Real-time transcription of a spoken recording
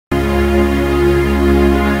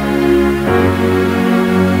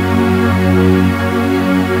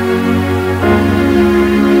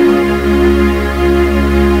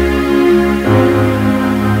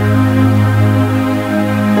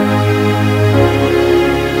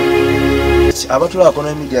abatulako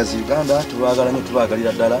ne media Uganda tubagala nnyo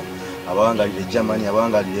tubagalira ddala abawangalira Germany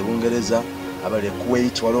abawangalira Bungereza abali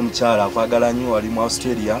Kuwait wali omukyala akwagala nnyo wali mu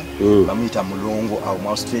Australia bamuyita mulongo awo mu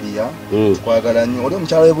Australia twagala nnyo oli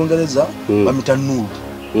omukyala w'Ebungereza bamuyita Nuru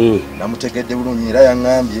namutegedde bulungi era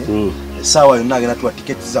yaŋŋambye essaawa yonna agenda tuwa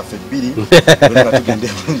tiketi zaffe 2 nga tugenda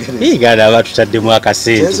Ebungereza igala abatutaddemu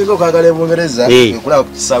akasente kyensinga okwagala Ebungereza kulaba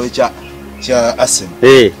ku kisaawe kya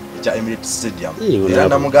Arsenal kya Emirates Stadium era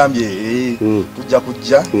namugambye tujja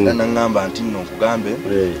kujja era naŋŋamba nti nno nkugambe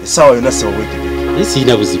essaawa yonna seba bwetegeke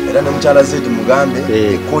siina buzibu era ne mukyala Zedi mugambe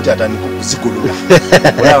ekkooti atandika okuzigolola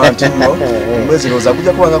olaba nti nno omwezi looza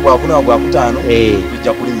gujja kubanga gwakuna wa gwakutaano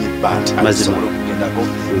tujja kulinnya ebbaati asobola okugendako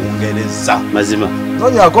Bungereza mazima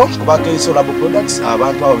noonyako kuba Keiso Labo Products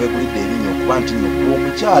abantu abo beegulidde erinnya okuba nti nno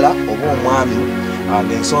omukyala oba omwami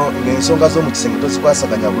ng'ensonga z'omukisenge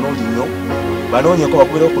tozikwasaganya bulungi nnyo banoonyeko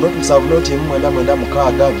bakubira okuno tumusaba noti 1994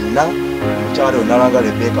 omukyala oyo nalanga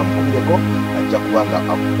Rebecca mukubireko ajja kubanga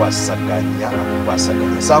akukwasaganya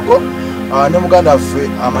saako ne muganda waffe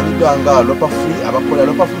amanyiddwa nga Lopa Free abakola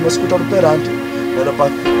Lopa Free Mosquito Repellent ne Lopa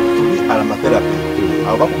Free Aromatherapy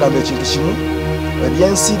abo bakugamba ekintu kimu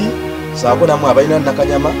ebyensiri saako namwe abalina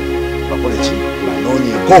nakanyama bakole ki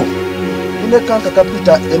banoonyeko ne Kankaka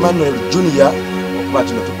Peter Emmanuel Junior okuba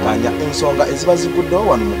tino tukanya ensonga eziba ziguddewo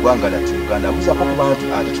wano mu ggwanga lyattu Uganda buzako ku bantu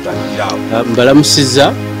ate tutangiraawo mbalamusiza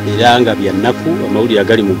era nga bya nnaku amawulire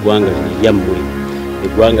agali mu ggwanga lyammwe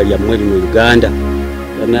eggwanga lyammwe lino Uganda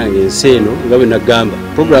nange ensi eno nga bwe nagamba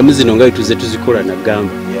puroguramu zino nga bituze tuzikola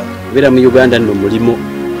nagamba beera mu Uganda nno mulimo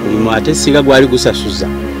ate singa gwali gusasuza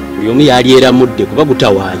buli omu yali eramudde kuba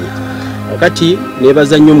gutawaanya wakati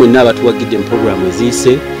nebaza nnyo mwenna abatuwagidde mu puroguramu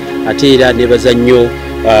eziyise ate era nebaza nnyo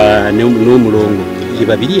n'omulongo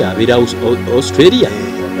babiri abeera Australia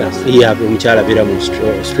omukyala abeera mu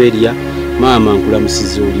Australia maama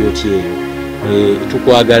nkulamusiza oli oti eyo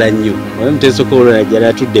tukwagala nnyo omuteesokoolo najjala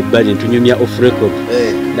atudde ebbali ntunyumya off record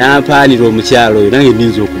nampaanira omukyala oyo nange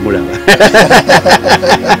nninza okumulaba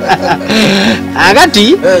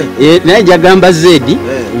akati naye njagamba Zedi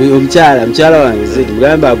omukyala wange Zedi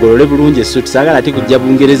mugamba agolole bulungi essuuti saagala ate kujja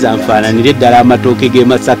Bungereza nfaananire ddala amatooke g'e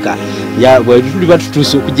Masaka tuli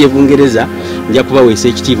batutuuse okujja Bungereza nja kubaweesa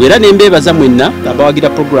ekitiibwa era nembeebaza mwenna abawagira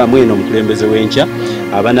puroguramu eno omukulembeze w'enkya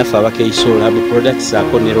abanaffe abakeiso Labo Products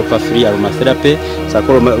saako ne Lopa Free Aromatherapy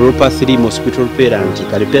saako Lopa Free Mosquito Repellent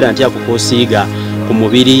kalepellent ako koosiiga ku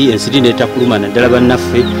mubiri ensiri n'etakuluma naddala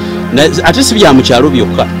bannaffe ate si bya mu kyalo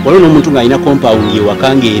byokka waliwo n'omuntu ng'alina compound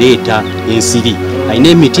ewaka ng'ereeta ensiri alina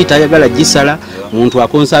emiti tayagala gisala muntu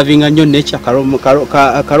akonsavinga nnyo nature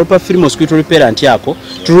Lopa Free Mosquito Repellent ako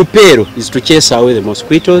tulupero is to chase away the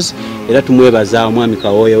mosquitoes era tumwebaza omwami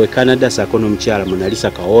Kawoya we Canada saako n'omukyala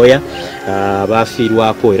Monalisa Kawoya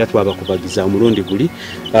abafiirwako era twabakubagiza omulundi guli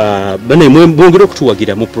bane mwongere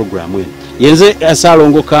okutuwagira mu programu eno yenze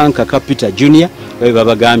Salongo Kankaka Peter Junior we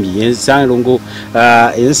babagambye yenze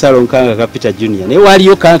Salongo Kankaka Peter Junior ne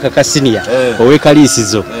waliyo Kankaka Senior owe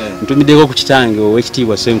Kaliisizo ntumiddeko ku kitange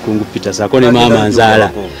ow'ekitiibwa Ssenkungu Peter saako ne maama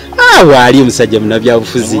Nzaala wali omusajja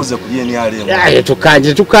munabyabufuzi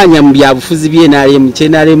tukanya mu byabufuzi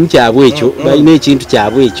byenalemu kyabwe ekyo balina ekintu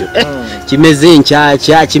kyabwe ekyo kimeze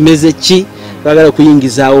enkyakya kimeze ki bagala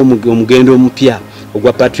okuyingizaawo omugendo omupya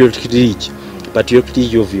ogwa Patriotic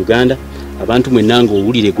League of Uganda abantu mwenna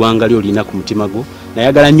ng'owulira eggwanga lyolina ku mutima gwo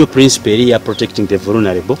nayagala nnyo principle eri ya protecting the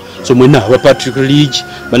vulnerable so mwenna aba Patriotic League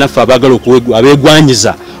banaffe abaagala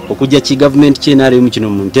abeegwanyiza okujja ki gavumenti ky'enaalemu kino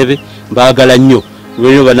mu ntebe mbaagala nnyo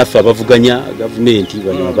lwero banaffe abavuganya gavumenti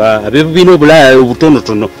abeebiina obulaya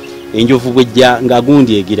obutonotono enjovu bwejja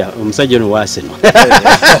ng'agundi egira omusajja ono waaseno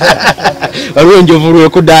waliwo enjovu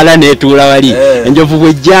lwekudaala neetuula wali enjovu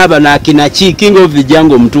bwejja banakinaki king of the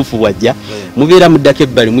jungle omutuufu bwajja mubeera muddako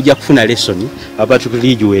ebbali mujja kufuna lesoni Patriotic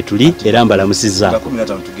League weetuli era mbalamusizza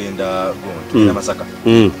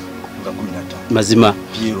mazima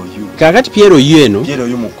kakati Piero eno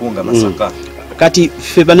kati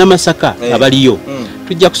ffe bannamasaka abaliyo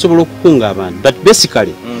tujja kusobola okukunga abantu but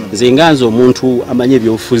basically nze nganze omuntu amanye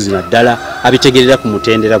ebyobufuzi naddala abitegerera ku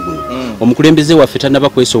mutendera guno omukulembeze waffe tannaba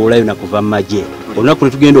kwesowolayo nakuva mu magye olunaku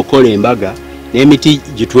lwe tugenda okukola embaga n'emiti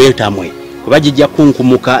gitwetamwe kuba gijja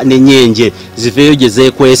kunkumuka n'ennyenje ziveeyo gye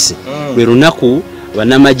zeekwese lwe lunaku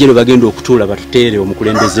bannamagye lwe bagenda okutuula batuteere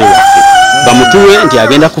omukulembeze waffe bamutuwe nti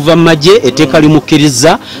agenda kuva mu magye etteeka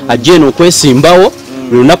limukkiriza ajja eno okwesimbawo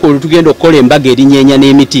lunaku olutugenda okukola embaga erinyeenya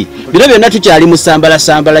n'emiti bino byonna tukyali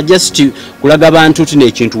musambala just kulaga abantu tino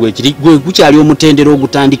ekintu weekiri gukyali omutendera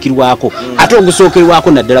ogutandikirwako ate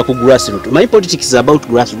ogusookerwako naddala ku grassroot. My politics is about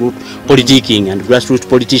grassroot politicking and grassroot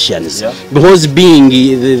politicians because being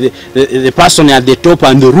the person at the top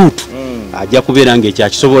and the root ajja kubeera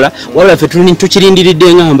ng'ekyakisobola wabula ffe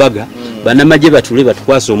tukirindiridde nga mbaga bannamagye batule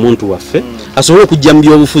batukwasa omuntu waffe asobole okujja mu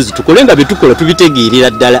byobufuzi tukole nga byetukola tubitegeerera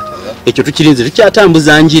ddala ekyo tukirinze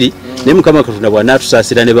tukyatambuza njiri naye mukama katonda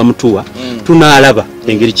bw'anaatusaasira ne bamutuwa tunaalaba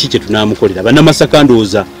engeri ki kye tunaamukolera bannamasaka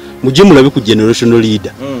ndowooza mujje mulabe ku generational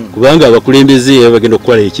leader kubanga abakulembeze bagenda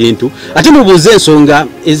okukola ekintu ate mubuuze ensonga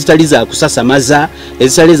ezitali za kusasamaza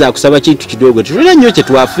ezitali za kusaba kintu kidogo tulina nnyo kye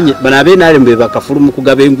twafunye bano ab'enarembe bakafulu mu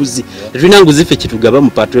kugaba enguzi tetulina nguzi ffe kitugaba mu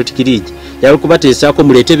patriotic league yali kubateesaako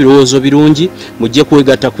muleete ebirowoozo birungi mujje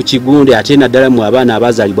kwegatta ku kigunde ate naddala mu abaana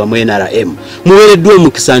abazaalibwa mu NRM muweereddwa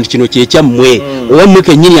omukisa nti kino kyekyammwe oba mmwe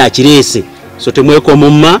kennyini akireese so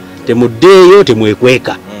temwekomomma temuddeeyo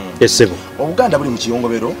temwekweka essebo Obuganda buli mu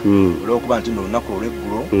kiyongobero olw'okuba nti nno olunaku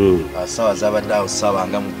olw'eggulo ssaawa zaabadde awo ssaawa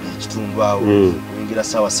nga mu kitundu awo kuyingira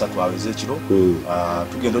ssaawa 3 aweze ekiro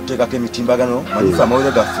tugenda okuteekako emitimbagano manyifu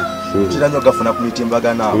amawulire gaffe tutera nnyo gafuna ku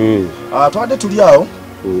mitimbagano awo twabadde tuli awo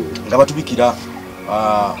nga batubikira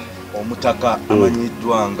omutaka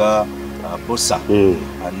amanyiddwa nga Bbosa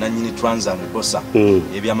nannyini Transan Bbosa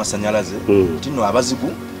ebyamasanyalaze nti nno abazigu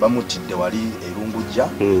bamutidde wali Lungujja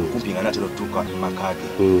kumpi nga natera otuuka makaage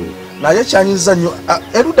naye kyanyiza nnyo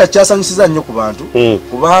erudda kyasanyusiza nnyo ku bantu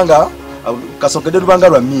kubanga kasokedde lubanga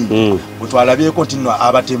lwa mmini bwe twalabyeko nti nno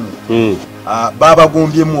abatemu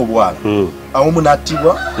babagombyemu obwala awomu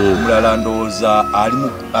nattibwa omulala ndowooza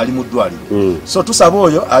ali mu ddwaliro so tusaba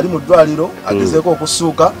oyo ali mu ddwaliro agezeeko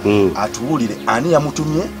okusuuka atuwulire ani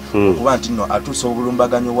yamutumye okuba nti nno atuusa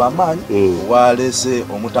obulumbaganyo bw'amaanyi obwaleese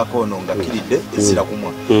omutaka ono nga kiridde ezira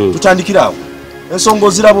kumwa tutandikira awo ensonga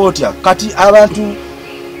oziraba otya kati abantu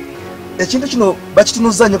ekintu kino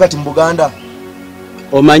bakitunuzza nnyo kati mu Buganda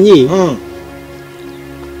omanyi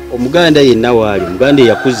omuganda yenna waali omuganda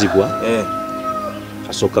eyakuzibwa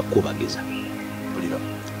asooka kukubagiza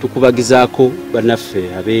tukubagizaako bannaffe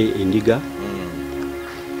ab'endiga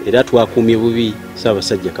era twakuumye bubi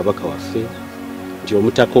Ssaabasajja Kabaka waffe nti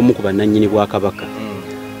omutaka omu ku bannannyini bwa Kabaka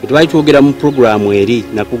twali twogera mu puroguramu eri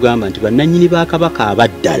nakugamba nti bannannyini ba Kabaka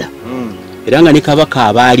abaddala era nga ne Kabaka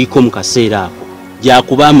abaaliko mu kaseera ako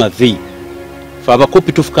gyakuba amavi fe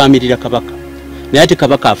abakopi tufukaamirira Kabaka naye ate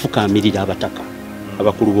Kabaka afukaamirira abataka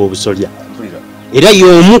abakulu b'obusolya era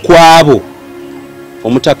y'omu ku abo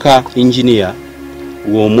omutaka engineer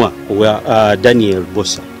Lwomwa Daniel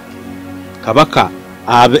Bbosa Kabaka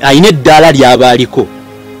ayina eddaala ly'abaaliko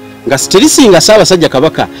nga terisinga Ssaabasajja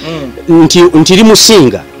Kabaka nti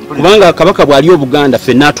limusinga kubanga Kabaka bw'ali Obuganda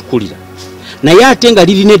ffenna atukulira naye ate nga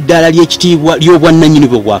lirina eddaala ly'ekitiibwa ly'obwannannyini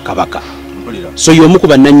bwe bwa Kabaka so y'omu ku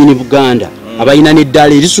bannannyini Buganda abalina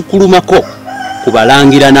n'eddaala erisukulumako ku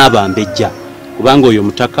balangira n'abambejja kubanga oyo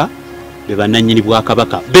omutaka be bannannyini bwa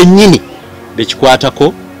Kabaka bennyini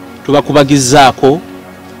bekikwatako tubakubagizaako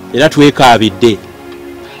era twekaabidde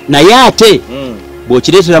naye ate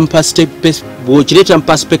bw'okireetera mu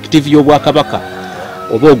perspective y'Obwakabaka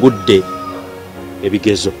oba ogudde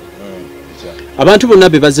ebigezo abantu bonna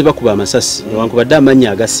be bazze bakuba amasasi newankubadde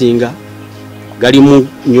amannya agasinga galimu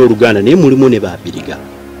nnyo Oluganda naye mulimu ne Babiriga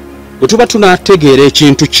bwe tuba tunaategeera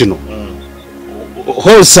ekintu kino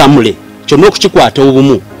wholesamely kyonna okukikwata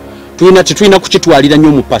obumu tetulina kukitwalira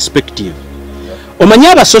nnyo mu perspective omanyi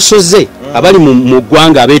abasosoze abali mu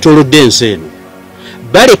ggwanga abeetoolodde ensi eno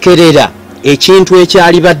balekerera ekintu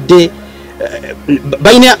ekyali badde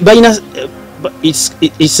balina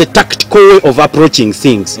it's a tactical way of approaching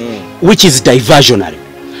things which is diversionary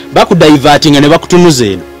bakudivertinga ne bakutunuza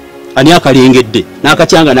eno ani akalengedde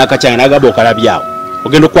n'akacyanga n'agamba okalabyawo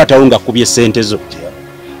ogenda okukwatawo nga kubye ssente zo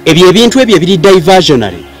ebyo ebintu ebyo ebiri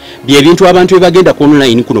diversionary byebintu abantu ebagenda ku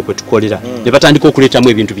online kuno kwe tukolera ne batandika okuleetamu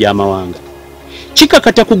ebintu by'amawanga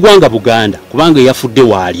kikakata ku ggwanga Buganda kubanga eyafudde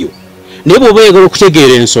waalyo naye bw'oba oyagala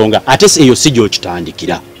okutegeera ensonga ate eyo si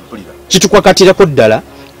gy'okitandikira kitukwakatirako ddala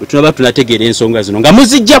bwe tunaba tunategeera ensonga zino nga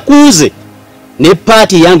muzijja kuuze ne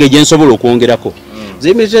paati yange gyensobola okwongerako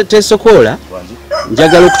zemitesokoola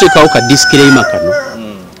njagala okuteekawo ka disclaimer kano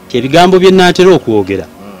ebigambo bye nnaatera okwogera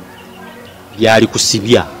byali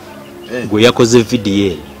kusibya gwe yakoze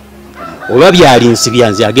vidiyo oba byali nsibya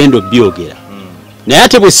nze agenda obyogera naye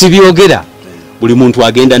ate bwe sibyogera buli muntu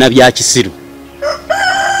agenda na byakisiru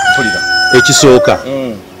ekisooka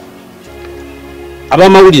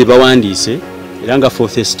abamawulire bawandiise era nga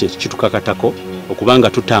fourth estate kitukakatako okubanga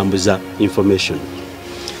tutambuza information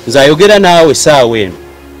nze ayogera naawe saawa eno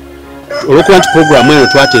olwokuba nti programu eno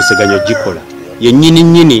twateeseganya ogikola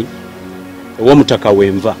yennyini ow'omutaka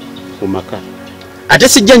wenva mu maka ate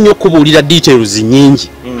sijja nnyo okubuulira details nnyingi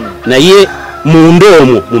naye munda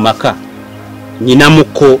omwo mu maka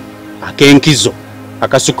nyinamuko ak'enkizo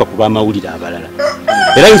akasukka ku bamawulire abalala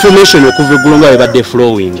era information okuva eggulo nga webadde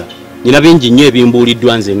flowinga nina bingi nnyo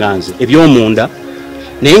ebimbuuliddwa nze nganze eby'omunda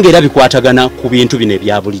naye ng'era bikwatagana ku bintu bino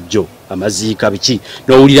ebya bulijjo amaziika biki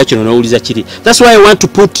n'owulira kino n'owuliza kiri. That's why I want to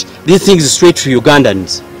put these things straight to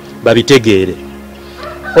Ugandans babitegeere.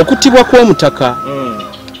 Okuttibwa kw'omutaka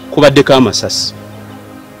kubaddeko amasasi.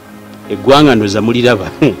 Eggwanga ndoza muliraba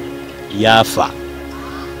yafa.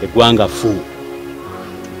 Eggwanga fu.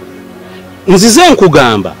 Nzize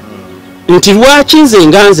nkugamba nti lwaki nze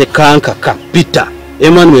nganze Kankaka Peter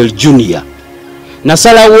Emmanuel Jr.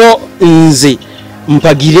 nasalawo nze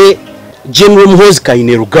mpagire General Muhoozi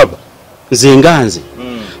Kainerugaba nze nganze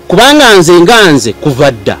kubanga nze nganze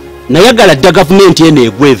kuva dda nayagala dda gavumenti eno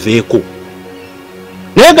egweveeko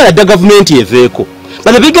nayagala dda gavumenti eveeko.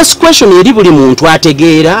 But the biggest question eri buli muntu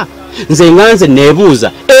ategeera nze nganze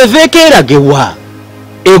neebuuza eveeko eragewa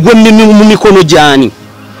egwe mu mikono gyani?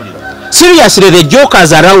 Seriously, the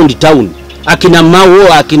jokers around town akina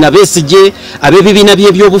Mawo akina Besije abebibiina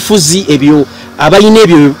by'ebyobufuzi ebyo abalina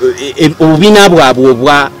ebyo obubina bwabwe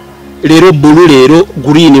obwa leero bbulu leero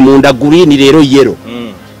green munda green leero yellow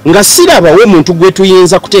nga siraba we muntu gwe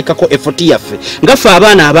tuyinza kuteekako effort yaffe nga ffe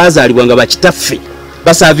abaana abaazaalibwa nga bakitaffe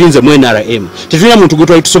basaavinze mu NRM tetulina muntu gwe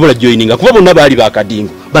twali tusobola joininga kuba bonna baali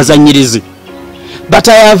bakadingo bazanyirize. But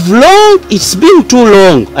I have it's been too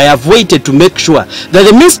long, I have waited to make sure that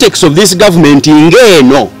the mistakes of this government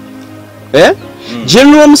ingeno,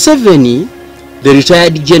 General Museveni, the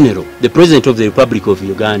retired general, the president of the Republic of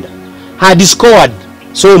Uganda, had scored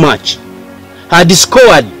so much, had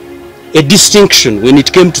scored a distinction when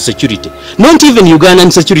it came to security. Not even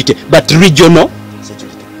Ugandan security, but regional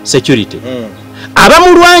security.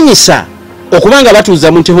 Abamulwanyisa okubanga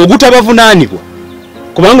batuuza mu ntebe ogutabavunaanibwa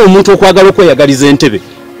kubanga omuntu okwagala okweyagaliza entebe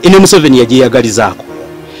ene Museveni yagiyagalizaako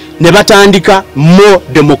ne batandika more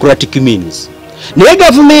democratic means. Naye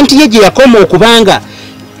gavumenti ye gye yakoma okubanga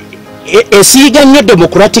esiiga nnyo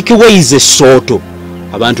democratic ways essooto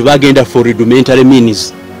abantu bagenda for rudimentary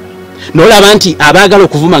means. N'olaba nti abaagala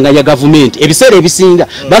okuvumanganya gavumenti ebiseera ebisinga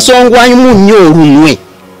basongwamu nnyo olunwe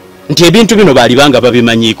nti ebintu bino baali banga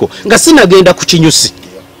babimanyiiko nga sinagenda ku kinyusi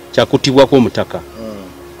kyakuttibwa kw'omutaka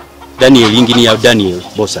Daniel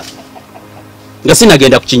Bbosa nga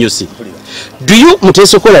sinagenda ku kinyusi. Do you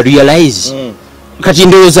muteesokola realize kati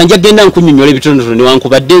ndowooza nja genda nkunyonnyola ebitonotono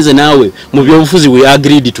newankubadde nze naawe mu byobufuzi we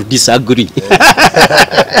agreed to disagree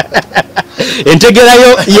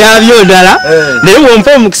entegerayo yabyo ndala naye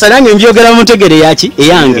wompa omukisa nange mbyogera mu ntegere yaki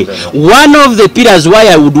eyange. One of the pillars why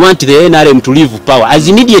I would want the NRM to leave power as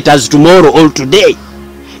immediate as tomorrow or today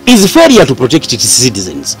is failure to protect its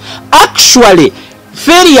citizens. Actually,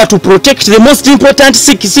 failure to protect the most important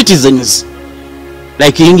citizens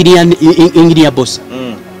like Engineer Bbosa.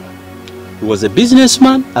 He was a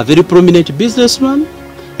businessman, a very prominent businessman.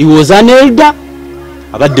 He was an elder.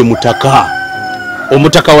 Abadde mutaka.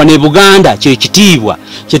 Omutaka wa ne Buganda kye kitiibwa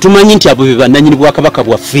kye tumanyi nti abo be bannannyini bwakabaka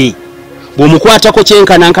bwaffe. Bw'omukwatako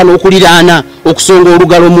kyenkanankana okuliraana okusonga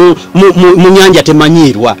olugalo mu nnyanja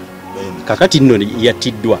temanyiirwa. Kakati nno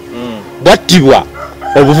yattiddwa. Bwattibwa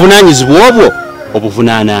obuvunaanyizibwa obwo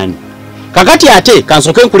obuvunaanaani. Kakati ate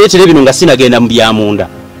kansooke nkuleetere bino nga sinagenda mu byamunda.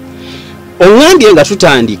 Oŋŋambye nga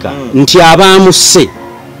tutandika nti abamusse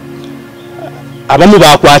abamu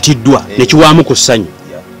baakwatiddwa ne kiwaamu ku ssanyu.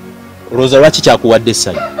 Olowooza lwaki kyakuwadde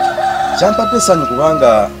essanyu? Kyampadde essanyu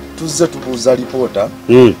kubanga tuzze tubuuza lipoota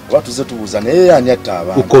oba tuzze tubuuza naye yaani atta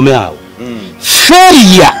abantu. Ukome awo.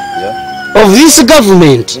 Failure of this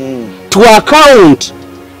government to account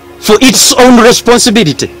for its own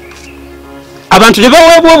responsibility. Abantu ne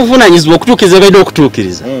baweebwa obuvunaanyizibwa okutuukiriza balina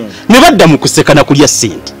okutuukiriza ne badda mu kuseka na kulya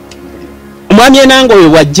ssente. Omwami enanga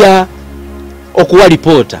oyo wajja okuwa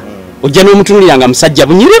lipoota ojja n'omutunulira nga musajja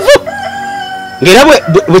bunyirivu ng'era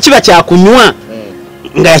bwe kiba kyakunywa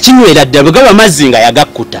nga yakinywera ddala bwe gaba amazzi nga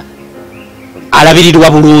yagakkuta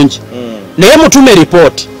alabirirwa bulungi naye mutume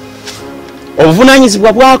lipooti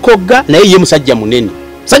obuvunaanyizibwa bwakogga naye ye musajja munene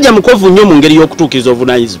musajja mukovu nnyo mu ngeri y'okutuukiriza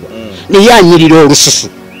obuvunaanyizibwa naye anyirira olususu.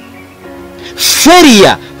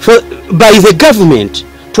 Failure by the government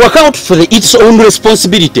to account for its own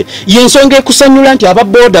responsibility yensonga ekusanyula nti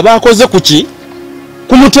ababoda bakoze kuki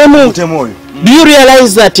ku mutemu. Do you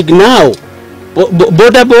realize that now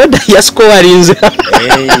boda yascorinze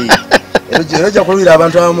eroja kulira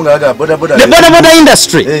abantu abamu nga baga the boda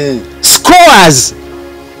industry scores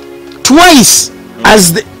twice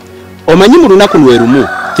as the omanyi mu lunaku lwerumu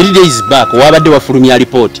 3 days back wabadde wafulumya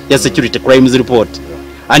report ya security crimes report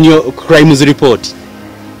annual crimes report.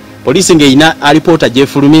 Poliisi ng'erina alipoota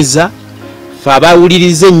gyefulumiza fe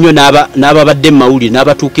abawulirize nnyo n'ababadde mu mawulire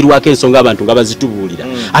n'abatuukirwako ensonga abantu nga bazitubuulira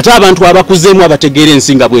ate abantu abakuzeemu abategeera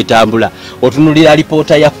ensi nga bw'etambula otunulira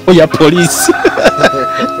alipoota ya poliisi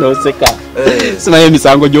noseka simanyi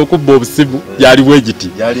emisango gy'okubba obusimu gyali bwegiti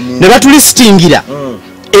ne batulistingira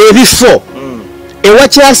ebifo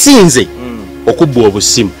ewakyasinze okubba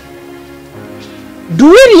obusimu. Do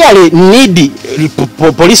we really need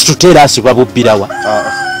police to tell us babubbirawa?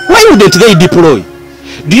 Why wouldn't they deploy?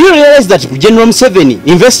 Do you realize that General Museveni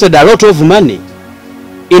invested a lot of money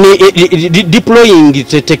in deploying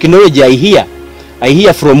the technology? I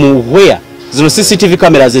hear from where? Zino CCTV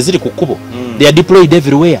cameras eziri ku kkubo. They are deployed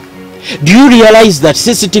everywhere. Do you realize that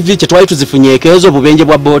CCTV kyetwali tuzifunyeekezo obubenje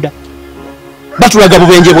bwa boda? Batulaga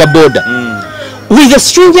bubenje bwa boda. With the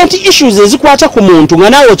stringent issues ezikwata ku muntu nga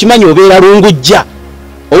naawe okimanyi obeera Lungujja.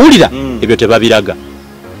 Owulira? Ebyo tebabiraga.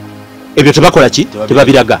 Ebyo tebakola ki?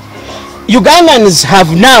 Tebabiraga. Ugandans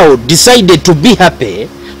have now decided to be happy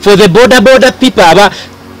for the border people.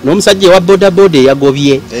 N'omusajja wa boda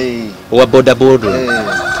eyagobye. Owa boda.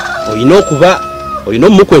 Oyina okuba oyina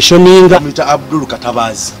omukweshoninga. Mita Abdul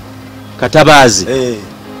Katabazi.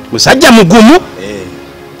 Musajja mugumu.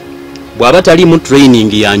 Bw'aba tali mu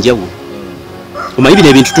training yanjawulo. Omanyi bino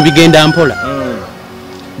ebintu tubigenda mpola.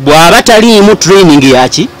 Bw'aba tali mu training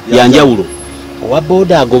yaki yanjawulo. Owa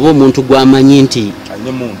boda agoba omuntu gw'amanyi nti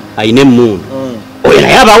ayine emmundu. Oyo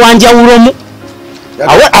naye aba wanjawulomu.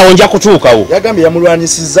 Awo nja kutuukawo. Yagambye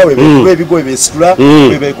yamulwanyisizza ebigo ebesitula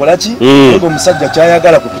bebekola ki ngo omusajja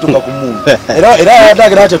kyayagala kutuuka ku mmundu. Era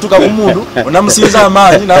yatagera atuuka ku mmundu onamusinza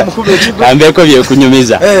amaanyi n'amukuba ekigo. Ambeeko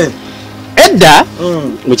byekunyumiza. Edda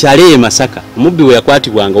mukyali Masaka omubbi we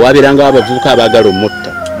yakwatibwanga wabeeranga abavubuka abaagala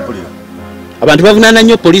omutta. Abantu bavunaana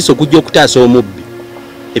nnyo poliisi okujja okutaasa omubbi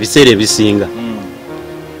ebiseera ebisinga.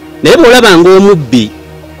 Naye bw'olabanga omubbi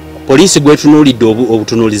poliisi gwetunuulidde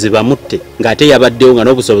obutunuulizi bamutte ng'ate yabaddewo nga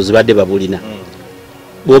n'obusobozi badde babulina.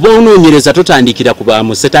 Bw'oba onoonyereza totandikira ku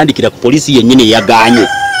bamusse, tandikira ku poliisi yennyini eyagaanye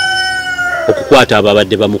okukwata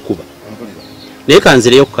ababadde bamukuba. Naye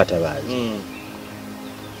kanzireyo ku Katabazi.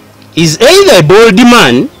 Is either a bold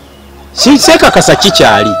man, sinsekakasa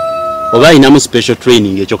kikyali, oba ayinamu special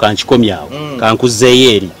training, ekyo kankikomyawo,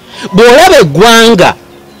 kankuzzeeyo eri. Bw'olaba eggwanga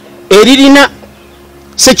eririna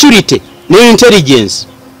security ne intelligence,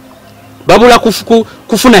 babula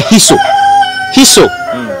kufuna hiso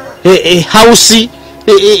house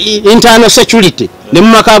internal security ne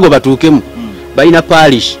mumaka ago batuukemu balina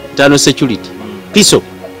parish internal security piso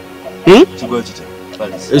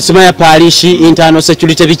simaya parish internal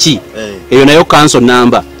security biki eyo nayo council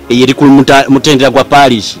number eyeri ku mutendera gwa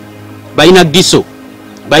parish balina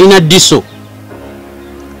diso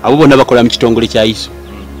abo bonna bakola mu kitongole kya iso.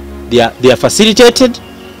 They are facilitated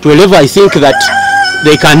to a level I think that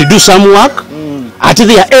they can do some work.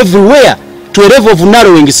 They are everywhere to a level of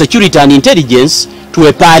narrowing security and intelligence to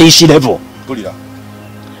a parish level.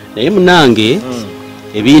 Naye munange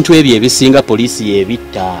ebintu ebyo ebisinga poliisi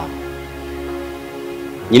yebitta.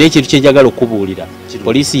 Nyina ekintu kyenjagala okubuulira.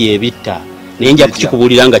 Poliisi yebitta. Naye nja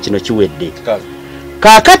kukikubuulira nga kino kiwedde.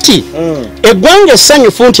 Kaakati eggwanga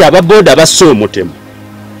essanyufu nti ababoda bassa omutemu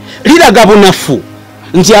liraga bunafu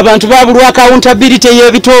nti abantu babulwa accountability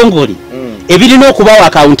y'ebitongole ebirina okubawa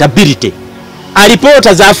accountability.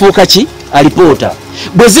 Alipoota zaafuuka ki? Alipoota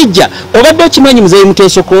bwe zijja obadde okimanyi muzeeyi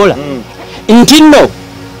Muteesokoola nti nno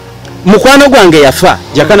mukwano gwange yafa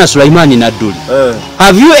Jakana Sulaimani Nadduli.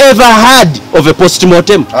 Have you ever heard of a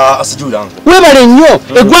postmortem? Webale nnyo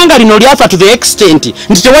eggwanga lino lyafa to the extent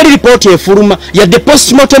nti tewali report efuluma yadde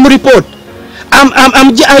postmortem report.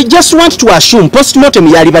 I just want to assume postmortem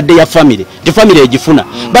yalibadde ya family, the family ejifuna.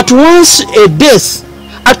 But once a death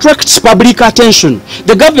attracts public attention,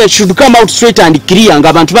 the government should come out straight and clear nga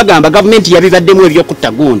abantu bagamba government yabibaddemu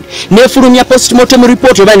ebyokutta gundi. Nefulumya postmortem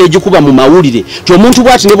report oba nejikuba mu mawulire. Ti omuntu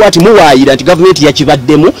bwati ne bwati muwaayira nti government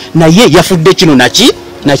yakibaddemu naye yafudde kino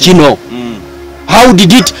na kino. How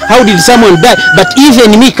did someone die? But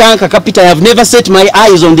even me, Kanka Capital, I have never set my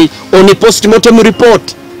eyes on a postmortem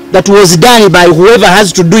report that was done by whoever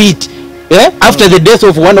has to do it after the death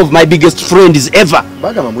of one of my biggest friends ever.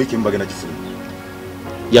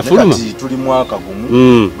 Yafuluma tuli mwaka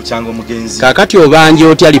gumu buchango mugenzi kakati obanje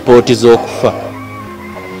otya report z'okufa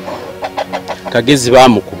Kagezi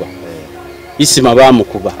bamukuba Isima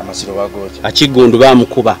bamukuba amasiro bagoje Akigundu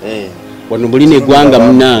bamukuba wano muline gwanga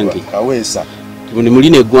munange kawesa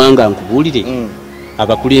muline gwanga nkubulire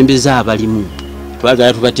abakulembeza abalimu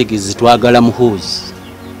twagala tubategezi twagala muhozi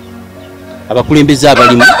abakulembeza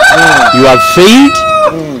abalimu you have failed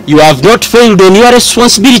you have not failed on your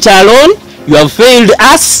responsibility alone. You have failed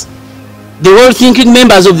us, the well-thinking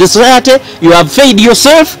members of the society. You have failed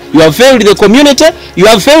yourself. You have failed the community. You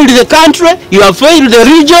have failed the country. You have failed the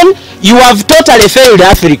region. You have totally failed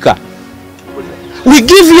Africa. We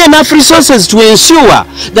give you enough resources to ensure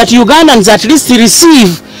that Ugandans at least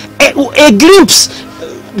receive a glimpse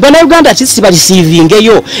Bannayuganda ati si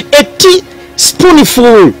bareceiving-eyo a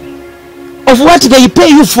teaspoonful of what they pay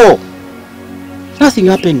you for. Nothing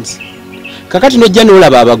happens. Kakati nojja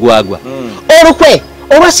n'olaba abagwagwa olukwe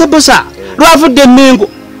olwa Sebosa lwavudde Mengo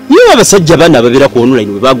niyo abasajja bana ababeera ku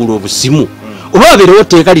online bwe bagula obusimu oba babeerewo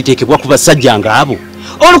tteeka liteekebwa ku basajja ng'abo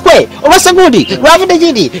olukwe olwa Segundi lwavudde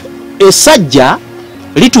gidi essajja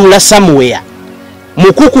lituula somewhere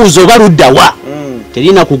mukukuuza oba luddawa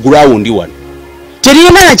terina ku ground wano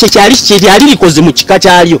terina nakyo kyali likoze mu kika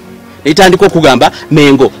kyalyo litandika okugamba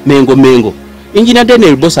Mengo. Engineer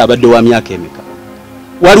Daniel Bbosa abadde wa myaka emeka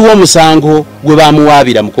waliwo omusango gwe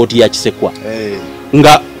bamuwaabira mu kooti ya Kisekwa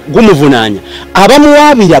nga gumuvunaanya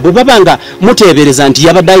abamuwaabira bwe babanga muteebereza nti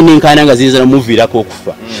yabadde alina enkaayana nga ziyinza n'omuviirako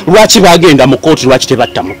okufa lwaki bagenda mu kooti lwaki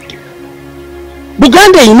tebattamutte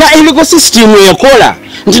Buganda erina legal system ekola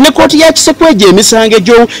nti ne kooti ya Kisekwa egyo emisango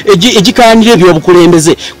egikayanira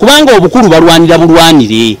ebyobukulembeze kubanga obukulu balwanira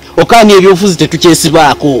bulwanire okaani ebyobufuzi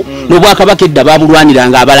tetukyesibaako n'obwakabaka edda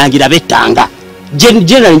babulwaniranga abalangira bettanga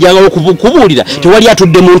general njagala okubuulira tewali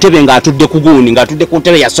atudde mu ntebe ng'atudde ku guuni ng'atudde ku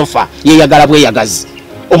ntebe ya sofa yeyagala bweyagazi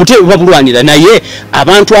obutebe babulwanira naye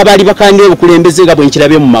abantu abaali bakaanira obukulembeze nga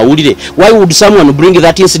bwenkirabye mu mawulire why would someone bring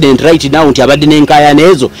that incident right now nti abadde n'enkaayana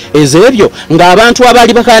ez'ebyo ng'abantu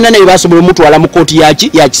abaali bakaayana naye basobola omutwala mu kooti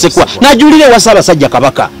ya Kisekwa n'ajulire wa Ssaabasajja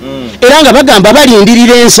Kabaka era nga bagamba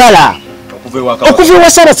balindirira ensala okuva ewa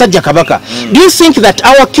Ssaabasajja Kabaka. Do you think that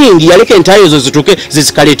our king yaleka entayo ezo zituuke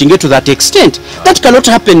zescalating to that extent? That cannot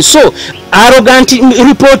happen. So arrogant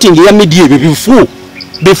reporting ya media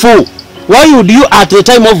before why would you at the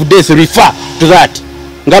time of death refer to that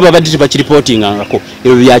ngaba badde bakiriporting ngako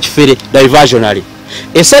ebyo bya kifere diversionary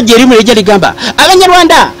esajja erimu lijja ligamba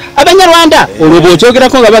abanyarwanda olwo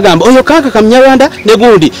bw'okyogerako nga bagamba oyo kankaka munyarwanda ne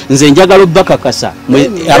gundi nze njagala obbakakasa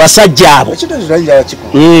abasajja abo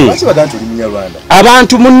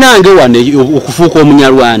abantu munnange wane okufuuka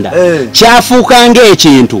omunyarwanda kyafuuka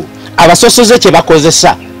ng'ekintu abasosoze kye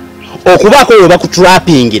bakozesa okubaako we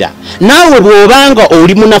bakutrapingira naawe bw'obanga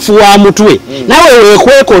oli munafu wa mutwe naawe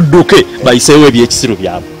weekwekodduke bayiseewo ebyekisiru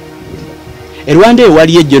byabwe. Rwanda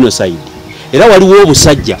waliyo genocide era waliwo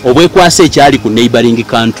obusajja obwekwasa ekyali ku neighboring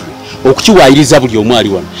country okukiwaayiriza buli omu ali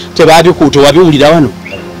wano tewabiwulira wano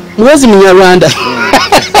mwezi munyarwanda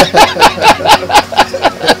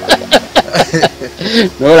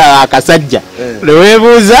nolaba akasajja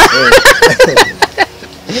neweebuuza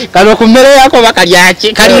kano ku mmere yako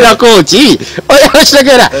bakalyaki kalirako ki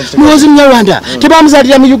oyakitegera mwezi munyarwanda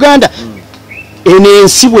tebamuzaalira mu Uganda eno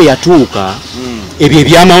ensi bwe yatuuka ebyo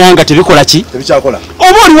ebyamawanga tebikola ki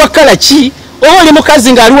oba oli wakala ki oba oli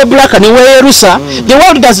mukazi ng'aliwo black ne weerusa the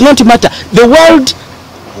world does not matter. The world,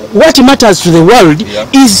 what matters to the world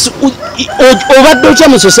is obadde otya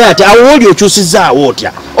mu society awo oli okyusizaawo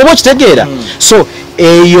otya oba okitegeera. So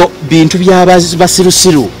eyo bintu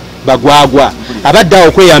by'abasirusiru bagwagwa abadde awo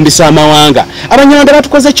okweyambisa amawanga abanyarwanda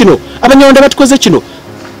batukoze kino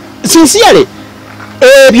sincerely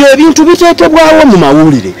ebyo ebintu biteekebwawo mu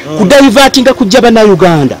mawulire kudivertinga kujja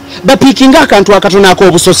bannayuganda bapiikinga akantu akatono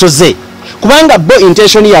ak'obusosoze kubanga bo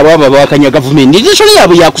intention yaabwe abo bawakanya gavumenti intention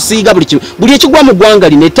yaabwe yakusiiga buli ekigwa mu ggwanga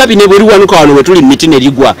lino ettabi ne bweriwanuka wano we tuli miti ne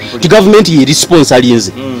ligwa ti gavumenti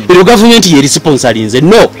yerisponsalinze ero gavumenti yerisponsalinze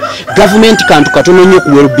no gavumenti kantu katono nnyo ku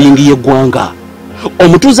wellbeing y'eggwanga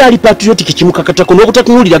omutuuze ali patriotic kimukakatako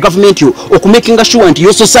n'obutatunuulira gavumenti okumakinga sure nti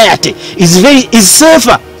your society is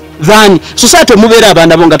safer than society omubeera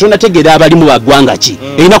abaana bo nga tonategeera abalimu baggwanga ki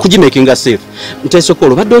erina kugimakinga safe.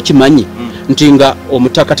 Nteesokolo badde okimanyi nti nga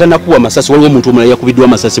omutaka tanakuwa amasasi waliwo omuntu omulala yakubiddwa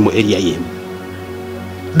amasasi mu area yemu.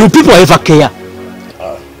 Do people ever care?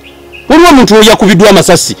 Waliwo omuntu yakubiddwa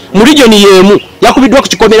amasasi mu region yemu yakubiddwa ku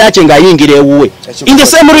kikomera kye ng'ayingira ewuwe in the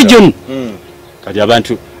same region. Kati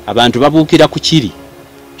abantu babuukira ku kiri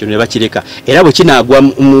kino ne bakireka era bwe kinaagwa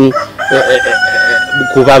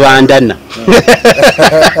kubabandana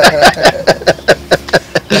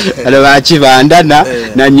alo bakibandana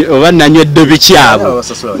oba nanywedde bikyabo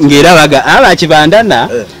ng'era abakibandana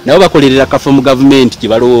nabo bakolerera kafo mu gavumenti gye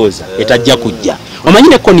balowooza etajja kujja. Omanyi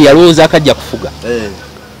ne Koni yalowooza akajja kufuga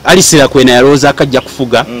Alisira Kwena yalowooza akajja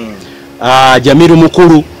kufuga Jamiru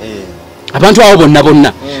Mukulu abantu abo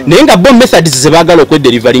bonna naye nga bo methods ze baagala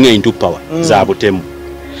okwedelivaringa into power za butemu.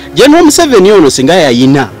 General Museveni ono singa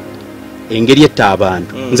yayina engeri etta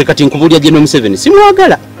abantu nze kati nkubulya General Museveni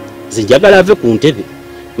simwagala nze njagala ave ku ntebe.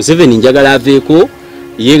 Museveni njagala aveeko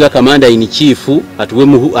yega commander in chief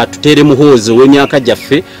atutere muhoozi w'emyaka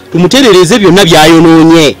gyaffe tumuterereze byonna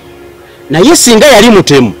byayonoonye naye singa yali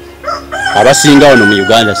mutemu abasinga wano mu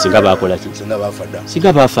Uganda singa baakola ki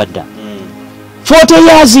singa baafadda 40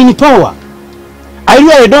 years in power I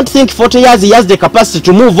really don't think 40 years he has the capacity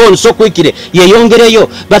to move on so quickly. Yeyongereyo.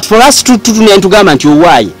 But for us to tugamba nti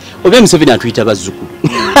why? Obe Museveni atuyita bazzukulu.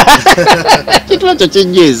 Kitwacho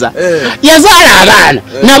kyenjeza. Yazaala abaana.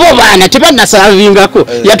 Nabo baana tebannasavingako.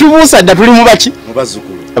 Yatubuusa dda tuli mu baki? Mu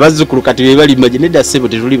bazzukulu. Abazzukulu kati be bali majineda sebo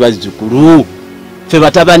tetuli bazzukulu. Fe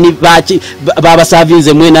batabani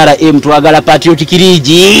babasavinze mu NRM twagala patriotic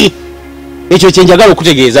league. Ekyo kyenjagala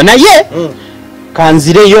okutegeeza naye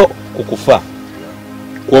kanzireyo kukufa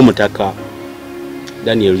kw'omutaka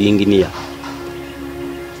Daniel Engineer.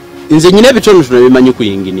 Nze nyina ebitono tunabimanyi ku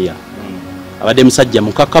Engineer. Abadde musajja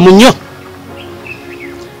mukakkamu nnyo.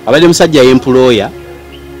 Abadde musajja employer.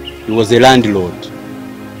 He was a landlord.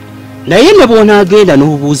 Naye ne bw'ona agenda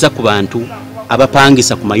n'obuuza ku bantu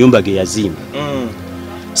abapangisa ku mayumba ge yazimba.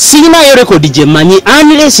 Siinayo rekodi gye mmanyi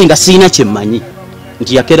unless nga siina kye mmanyi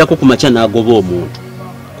nti yakerako ku makya n'agoba omuntu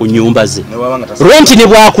ku nnyumba ze. Renti ne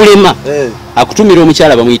bwakulema akutumira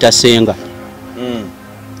omukyala bamuyita Senga.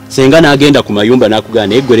 Senga n'agenda ku mayumba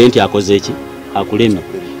n'akugana egwe renti akoze eki akulemye.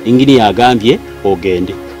 Engineer agambye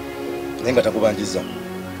ogende. Nenga takubanjiza.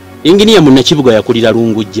 Engineer munnakibuga yakulira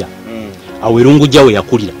Lungujja. Awe Lungujja we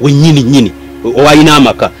yakulira we nyini owalina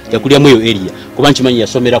amaka yakulira mweyo area kuba nkimanyi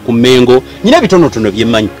yasomera ku Mengo nyina bitonotono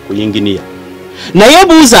byemmanyi ku Engineer. Naye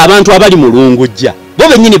buuza abantu abali mu Lungujja bo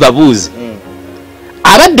bennyini babuuze.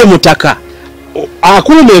 Abadde mutaka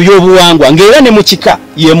akuluma ebyobuwangwa ng'era ne mu kika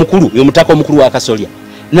ye mukulu ye mutaka omukulu wa Kasolya.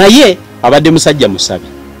 Naye abadde musajja musabi.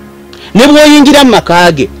 Ne bwoyingira mu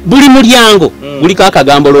makaage buli mulyango guliko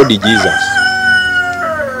akagambo Lord Jesus.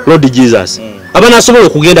 Lord Jesus. Abanasobola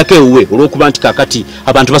okugendako ewuwe olw'okuba nti kakati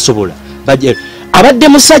abantu basobola. Abadde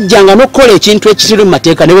musajja nga n'okukola ekintu ekitali mu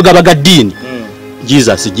mateeka ne bwe gaba ga ddiini.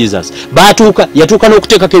 Jesus. Yatuuka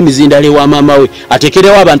n'okuteekako emizindalo ewa maama we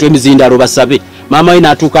ateekerewo abantu emizindalo basabe. Maama we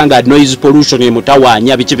n'atuuka nga noise pollution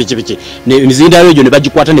emutawaanya biki. Emizindalo egyo ne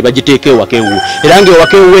bagikwata ne bagiteeka ewaka ewuwe. Era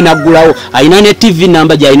ng'ewaka ewuwe n'aggulawo ayina ne TV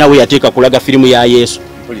namba gy'alina we yateeka kulaga firimu ya Yesu.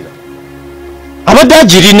 Abadde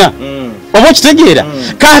agirina. Oba okitegeera?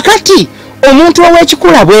 Kaakati omuntu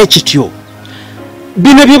ow'ekikula bwe kityo.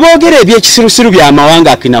 Bino bye boogera eby'ekisirusiru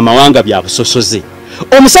by'amawanga akina mawanga bya busosoze.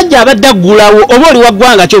 Omusajja abadde aggulawo oba oli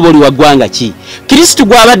waggwanga ki oba oli waggwanga ki. Kristo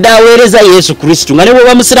gw'abadde aweereza Yesu Kristo nga ne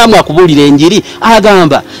bw'oba musiraamu akubuulira enjiri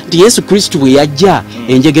agamba nti Yesu Kristo bwe yajja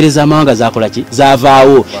enjegere z'amawanga zakola ki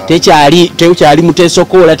zaavaawo. Tekyali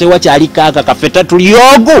muteesokoola tewakyali kaaka kafeta tuli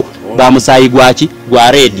ogu bamusaayi gwaki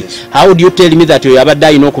gwa redi. How do you tell me that abadde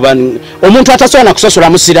alina okuba omuntu atasobola na kusosola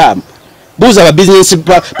musiraamu? Buuza ba business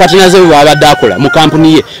partners we abadde akola mu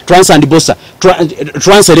company ye Trans and Bossa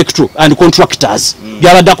Trans Electro and Contractors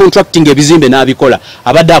byabadde contracting ebizimbe n'abikola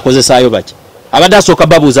abadde akozesaayo baki abadde asooka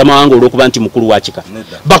babuuza amawanga olw'okuba nti mukulu wa kika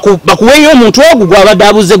bakuweeyo omuntu ogwo gwabadde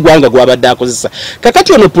abuze eggwanga gwabadde akozesa.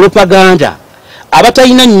 Kakati ono propaganda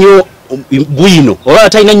abatalina nnyo bwino oba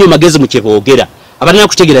abatalina nnyo magezi mu kye boogera abalina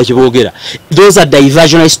kutegeera kye boogera. Those are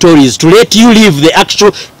diversionary stories to let you live the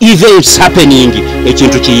actual events happening.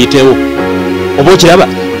 Ekintu kiyitewo oba okiraba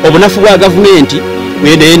obunafu bwa gavumenti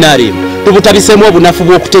wende NRM tubutabisemu obunafu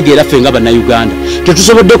bw'okutegeera ffe nga bannayuganda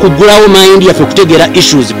tetusobodde kuggulawo mind yaffe okutegeera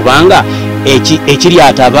issues kubanga ekiri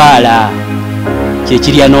atabaala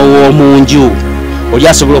kyekirya n'ow'omunju oli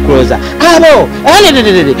asobola okulowooza abo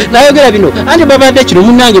nayogera bino anti babadde kino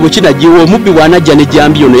munnange bwe kinajjiwa omubbi bw'anajja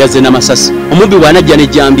n'ejjambiya ono yazze n'amasasi omubbi bw'anajja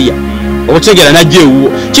n'ejjambiya obutegeera najja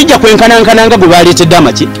ewuwo kijja kwenkanankananga gwe baleetedde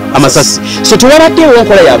amasasi. So tewabaddewo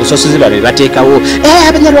nkola ya busosozi babe bateekawo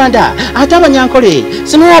abanyarwanda ate abanyankole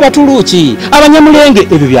sinaye abatuluuki abanyamulenge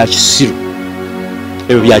ebyo bya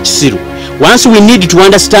kisiru. Once we need to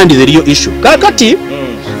understand the real issue. Kakati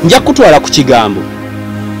nja kutwala ku kigambo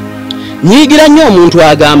nyigira nnyo omuntu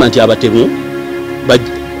agamba nti abatemu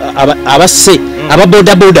abasse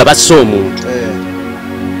ababodaboda basse omuntu.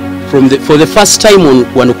 For the first time on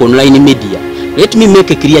online media, let me make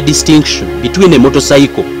a clear distinction between a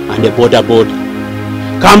motorcycle and a boda.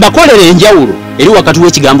 Kambakolere enjawulo eri wakati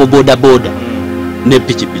w'ekigambo boda ne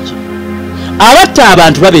pikipiki. Abatta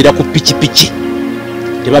abantu babeera ku pikipiki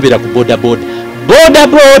tebabeera ku boda.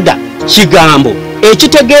 Boda kigambo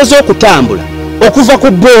ekitegeeza okutambula okuva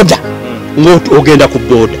ku boda ng'ogenda ku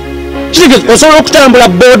boda. Kitegeeza osobola okutambula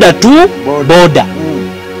boda tu boda.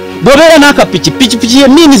 Bw'obeera n'akapikipiki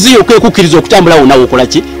yennini ziyo kwekukkiriza okutambula wonna wokola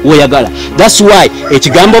ki weeyagala. That's why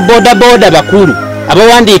ekigambo boda bakulu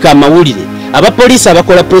abawandiika amawulire abapoliisi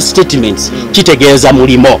abakola press statements kitegeeza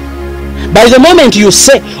mulimo. By the moment you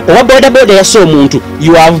say owa boda yasse omuntu,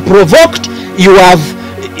 you have provoked, you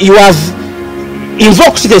have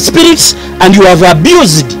invoked the spirits and you have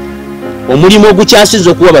abused omulimu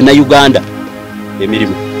ogukyasinza okuwa bannayuganda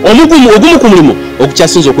emirimu. ogumu ku mulimu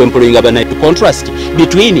ogukyasinza okwemployinga banaye. Contrast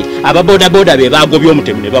between ababodaboda be bagobye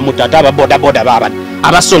omutemu ne bamutata ababodaboda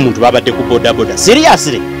abassa omuntu babadde ku bodaboda.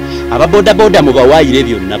 Seriously ababodaboda mubawaayire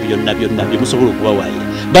byonna byemusobola okubawaayira.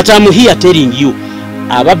 But I'm here telling you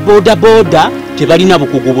ababodaboda tebalina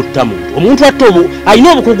bukugu butta muntu. Omuntu atte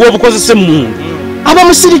alina obukugu obukozese muntu aba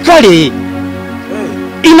musirikale.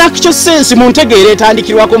 In actual sense muntegeera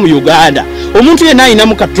etandikirwako mu Uganda omuntu yenna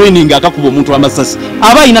alinamu ka training akakuba omuntu amasasi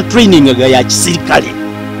aba alina training nga ya kisirikale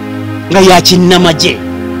nga ya kinnamagye.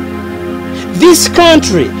 This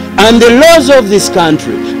country and the laws of this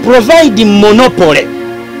country provide monopoly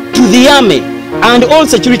to the army and all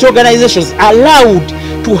security organizations allowed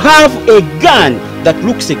to have a gun that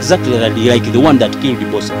looks exactly like the one that killed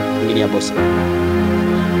Bbosa, Engineer Bbosa.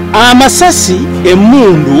 Amasasi,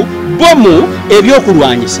 emundu, bomu,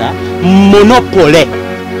 ebyokulwanyisa, monopole.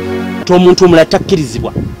 Tomuntu omulala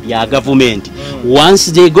takkirizibwa ya government.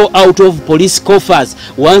 Once they go out of police coffers,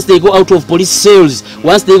 once they go out of police cells,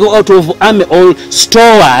 once they go out of army or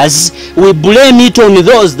stores, we blame it on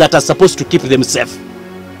those that are supposed to keep them safe.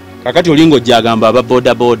 Kakati olingo jagamba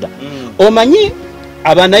ababodaboda. Omanyi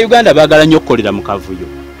abana Uganda bagala nnyo okukolera mu kavuyo.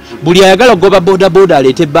 Buli ayagala ogoba bodaboda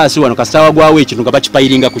aleete basi wano kasawa gwawo ekintu nga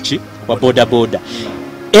bakipayiringa kuki wa bodaboda.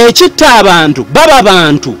 Ekitta abantu baba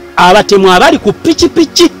abantu abatemu abali ku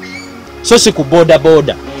pichipichi so si ku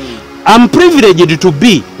bodaboda. I'm privileged to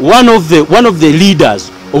be one of the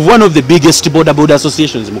leaders of one of the biggest bodaboda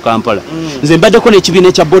associations mu Kampala. Nze mbaddeko n'ekibiina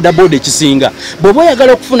ekya bodaboda ekisinga. Bw'oba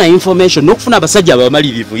oyagala okufuna information n'okufuna abasajja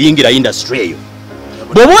abamalirivu yingira industry eyo.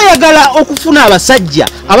 Bw'oba oyagala okufuna abasajja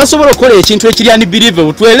abasobola okukola ekintu ekiri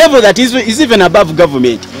unbelievable to a level that is even above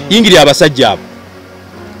government yingira abasajja abo.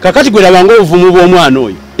 Kakati gwe labanga obuvumu bw'omwana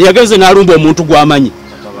oyo eyagenze n'alumba omuntu gw'amanyi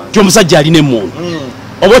ti omusajja alina emmundu.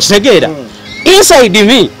 Oba okitegeera? Inside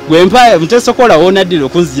me, gwempa mtesokola wona dilo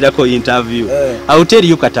kunzirako interview. I will tell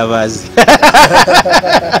you Katabazi.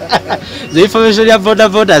 The information ya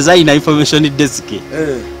boda zaina information desk.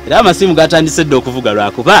 Era amasimu gatandise ddo okuvuga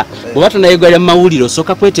lwakuba bwe batunayegwa ya mawuliro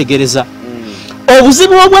soka kwetegereza.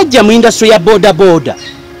 Obuzibu obwajja mu industry ya boda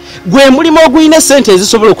gwe mulimo ogwine sente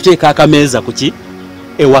ezisobola okuteeka akameeza kuki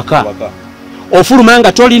ewaka. Ofuluma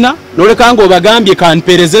nga tolina noleka nga obagambye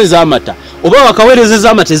kanperezeza amata oba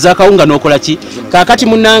wakawerezeza amata ezakawunga n'okola ki. Kakati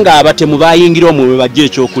munnanga abatemu bayingira omwe bajje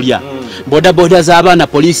ekyokulya. Boda z'abaana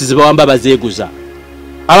poliisi zibawamba bazeeguza.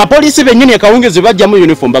 Abapoliisi bennyini akawungezi bajja mu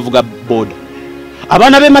uniform bavuga boda.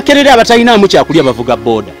 Abaana b'e Makerere abatalinamu kyakulya bavuga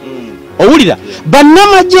boda. Owulira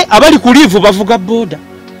bannamagye abali ku liivu bavuga boda.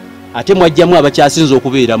 Ate mwajjamu abakyasinza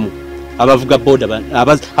okubeeramu abavuga boda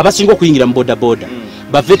abasinga okuyingira mu boda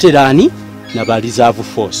ba veterani na ba reserve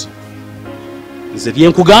force. Nze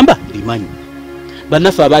byenkugamba limanyi.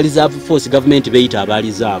 Bannaffe aba reserve force government beyita aba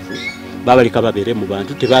reserve babaleka babeere mu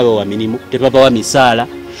bantu tebabawa minimu tebabawa misaala.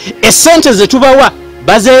 Essente ze tubawa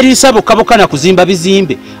bazeeriisa bokka na kuzimba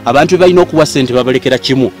bizimbe. Abantu balina okuwa ssente babalekera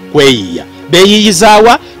kimu kweyiya.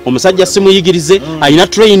 Beeyiyizaawa omusajja simuyigirize alina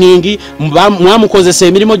training mwamukozesa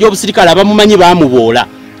emirimu gy'obusirikale abamumanyi bamuboola.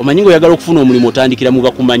 Omanyi ng'oyagala okufuna omulimu otandikira mu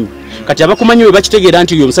bakumanyi. Kati abakumanyi bwe bakitegeera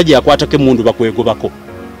nti uyo omusajja yakwatako emmundu bakwegobako.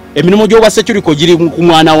 Emirimu gy'obwa security giri ku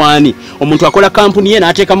mwana waani. Omuntu akola kampuni ye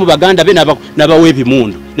n'ateekamu baganda be n'abawa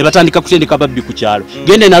ebimundu ne batandika kutendeka babbi ku kyalo.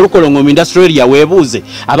 Gende na Lukolongo mu industry area weebuuze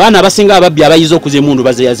abaana abasinga ababbi abayiza okuza emmundu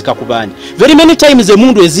bazeyazika ku baani. Very many times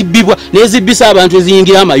emmundu ezibbibwa n'ezibbisa abantu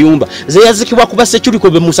eziyingira amayumba zeyazikibwa kuba security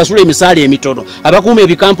be musasula emisaala emitono. Abakuuma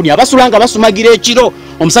ebikampuni abasulanga basumagira ekiro.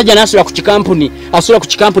 Omusajja n'asula ku kikampuni asula ku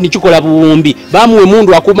kikampuni kikola buwumbi bamuwe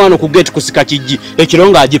emmundu akuuma wano ku gate kusika kijji ekiro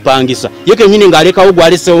ng'agipangisa ye kennyini ng'alekawo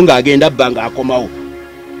gwalesewo ng'agenda bbanga akomawo.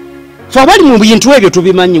 Fabali mu bintu ebyo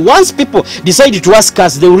tubimanyi. Once people decide to ask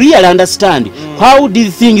us they really understand how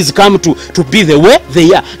these things come to be the way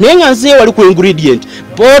they are. Naye nga nze wali ku ingredient.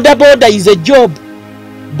 Boda is a job.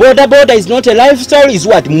 Boda is not a lifestyle, is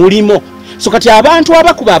what mulimo. So kati abantu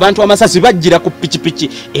abakuba abantu amasasi bajjira ku pichipichi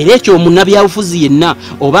era ekyo munnabyabufuzi yenna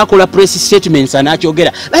oba akola press statements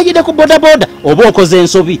anakyogera bagidde ku boda oba okoze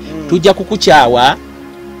ensobi tujja kukukyawa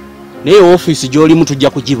naye office gy'olimu tujja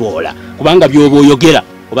kugiboola kubanga by'oba oyogera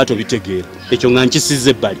oba tobitegeera. Ekyo nga nkisize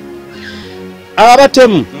ebbali.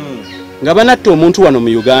 Abatemu nga banatta omuntu wano mu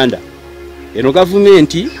Uganda eno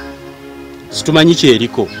gavumenti situmanyi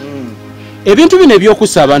kyeriko. Ebintu bino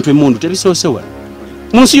ebyokussa abantu emmundu tebisoose wala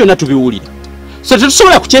mu nsi yonna tubiwulira. So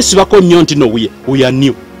tetusobola kukyesibako nnyo nti no we are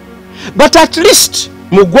new. But at least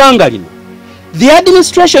mu ggwanga lino the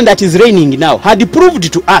administration that is reigning now had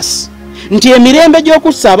proved to us nti emirembe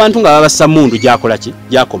gy'okussa abantu nga babassa mundu gyakola ki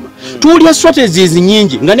gyakoma. Tuwulya strategies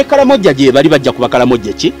nyingi nga ne kalamojja gye bali bajja kuba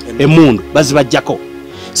kalamojja ki emmundu bazibajjako.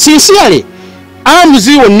 Sincerely arms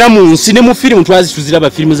wonna mu nsi ne mu firimu twazituziraba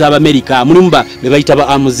firimu z'Amerika mulimu be bayita ba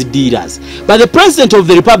arms dealers. But the President of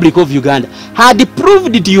the Republic of Uganda had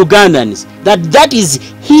proved to Ugandans that is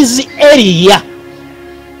his area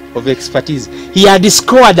of expertise. He had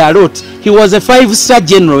scored a lot. He was a 5-star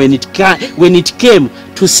general when it came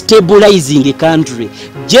to stabilizing a country.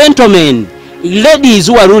 Gentlemen, ladies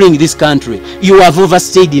who are ruling this country, you have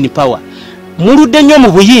overstayed in power. Muludde nnyo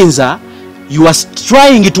mu buyinza, you are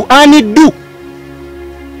trying to undo.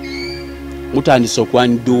 Mutandise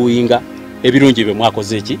okwanduinga ebirungi bye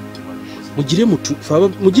mwakoze eki.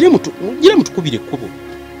 Mugire mutukubire ekkubo.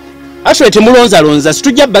 Ashwe temulonza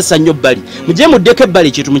situjja bassa nnyo bbali. Mugire muddeko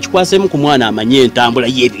ebbali kyetu mukikwasemu ku mwana amanye entambula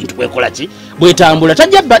y'ebintu bwekola ki bwetambula.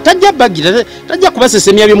 Tajja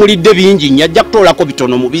kubasesemya bimulidde bingi nnyo, ajja kutoolako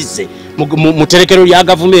bitono mubizze mu terekero lya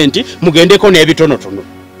gavumenti mugendeko n'ebitonotono.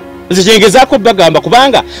 Nzijengezaako bagamba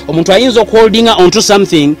kubanga omuntu ayinza okuholdinga onto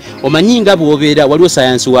something omanyi nga bw'obeera waliwo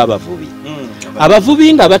sayansi w'abavubi.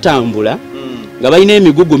 Abavubi nga batambula nga balina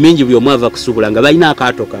emigugu mingi buli omu ava kusubula nga balina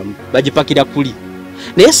akaato kamu bagipakira kuli.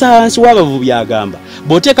 Naye sayansi w'abavubi agamba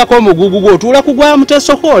bw'oteekako omugugu gwo otuula kugwamu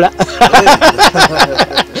tesokola.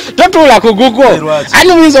 Totuula ku gugo.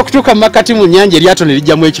 Ani muyinza okutuuka mu makati mu nnyanja eryato ne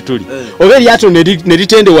lijjamu ekituli oba eryato ne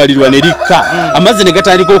litendewalirwa ne likka amazzi ne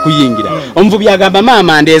gatandika okuyingira. Omuvubi agamba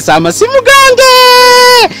maama ndeesa amasimu gange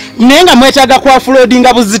naye nga mwetaaga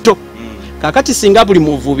kwafulodinga buzito. Kakati singa buli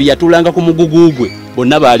muvubi yatuulanga ku mugugu gwe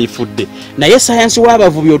bonna baalifudde. Naye sayansi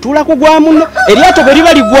w'abavubi otuula ku gwa muno eryato bwe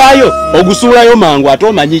liba ligwayo ogusuulayo mangu ate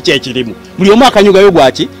omanyi ki ekirimu. Buli omu akanyugayo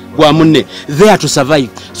gwaki gwa munne. There to survive.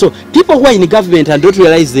 So people who are in government and don't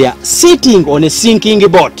realize they are sitting on a sinking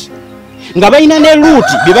boat. Nga balina ne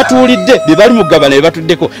route bye batuulidde bye bali mu gavana bye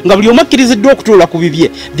batuddeko nga buli omu akkiriziddwa okutuula ku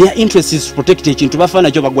bibye. Their interest is protected ekintu bafa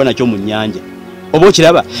nakyo bagwa nakyo mu nnyanja. Oba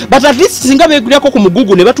okiraba. But at least singa beegulirako ku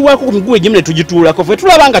mugugu ne batuwaako ku migugu egimu ne tugituulako ffe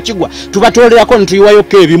tulaba nga kigwa tubatolerako ne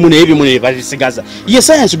tuyiwayoko ebimu ne babisigaza. Ye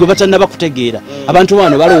science gwe batannaba kutegeera. Abantu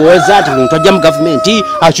bano balowooza ati omuntu ajja mu gavumenti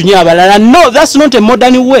akinye abalala. No, that's not a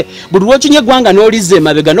modern way. Buli lw'okinye eggwanga n'olizza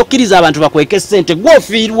emabega n'okkiriza abantu bakweke ssente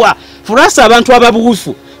gw'ofiirwa. Furasa abantu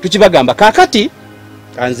ababuufu tukibagamba. Kaakati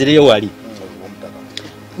kanzireyo wali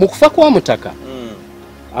mu kufa kw'omutaka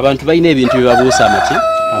abantu balina ebintu bye babuusa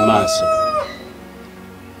amaaso.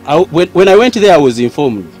 When I went there I was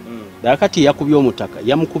informed dakati yakubye omutaka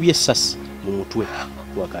yamukubye essasi mu mutwe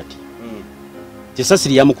wakati. Essasi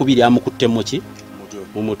lyamukubye amukuttemu ki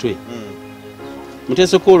mu mutwe.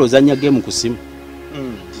 Muteso kolo zanya game ku simu.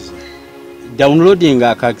 Downloading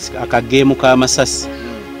aka game ka amasasi.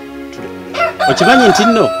 Okimanyi nti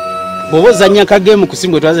nno bw'oba zanya ka game ku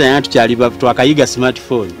simu twazanya tukyali twakayiga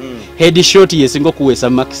smartphone. Headshot yesinga kuwesa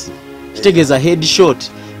max. Kitegeeza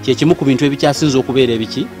headshot kyekimu ku bintu ebikyasinza okubeera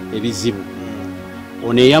ebizibu.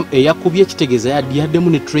 Ono eyakubye kitegeeza yaddemu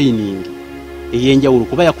ne training ey'enjawulo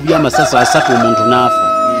kuba yakubye amasasi 3 omuntu n'afa.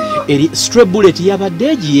 Stray bullet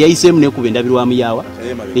yabadde yayiseemu n'ekuba endabirwamu yawa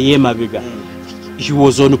ey'emabega. He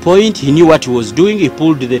was on point, he knew what he was doing, he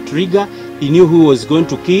pulled the trigger, he knew who was going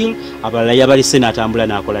to kill. Abalala yabalise n'atambula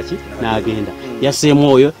n'akola ki n'agenda.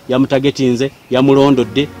 Yaseemu oyo yamutagetinze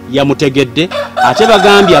yamulondodde yamutegedde ate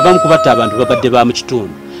bagambye abamu kubatta abantu babadde ba mu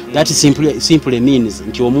kitundu. That simply means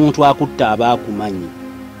nti omuntu akutta abaakumanyi.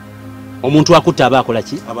 Omuntu akutta abaakola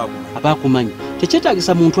ki abaakumanyi.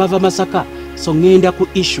 Tekyetaagisa muntu ava Masaka. So ngenda ku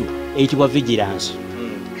issue eyitibwa vigilance.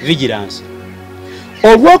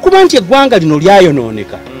 Olw'okuba nti eggwanga lino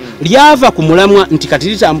lyayonooneka lyava ku mulamwa nti kati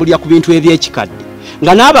litambulira ku bintu eby'ekikadde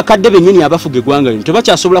nga n'abakadde bennyini abafuga eggwanga lino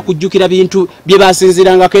tebakyasobola kujjukira bintu bye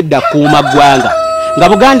basinzirangako edda kuuma ggwanga. Nga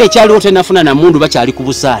Buganda ekyaliwo tenafuna na mundu bakyali ku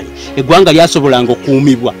busaale. Eggwanga lyasobolanga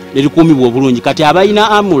okuumibwa ne likuumibwa obulungi. Kati abalina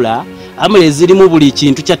amula ezirimu buli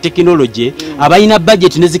kintu kya tekinologi, abalina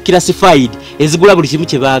budget ne zikirasified ezigula buli kimu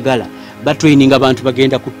kye baagala. Batraining abantu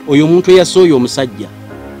bagenda ku oyo omuntu eyasooya omusajja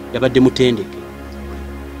yabadde mutendeke.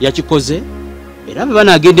 Yakikoze era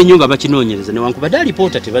banagenda ennyo nga bakinoonyereza newankubadde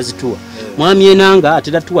alipoota tebazituwa. Mwami enanga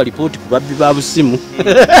atera tuwa lipooti ku babbi ba busimu.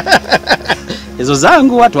 Ezo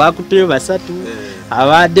zangu twakuteyo basatu.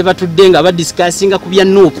 Abadde batudde nga badiscussinga ku bya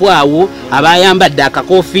Nuupu awo abayambadde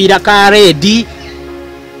akakofiira ka reedi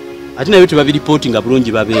ate nayo tebabiripooti nga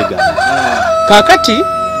bulungi babeega. Kaakati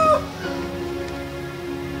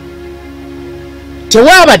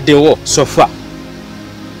tewabaddewo sofa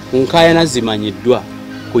nkaayana zimanyiddwa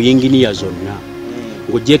ku yinginiya zonna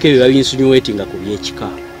ng'oggyeko ebyo babinsinyuweetinga ku by'ekika.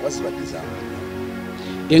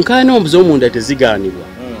 Enkaayana z'omunda tezigaanibwa.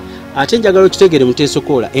 Ate njagala okitegere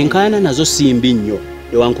muteesokoola enkaayana nazo simbi nnyo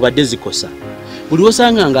newankubadde zikosa. Buli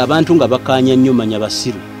osanga nga abantu nga bakaanya nnyo manya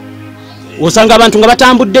basiru osanga abantu nga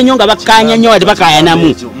batambudde nnyo nga bakkaanya nnyo ate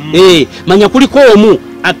bakaayanamu manya kuliko omu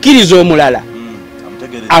akkiriza omulala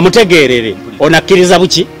amutegeerere ono akkiriza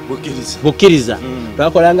buki bukkiriza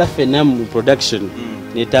twakolanga ffenna mu production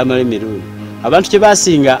netamala emirundi abantu kye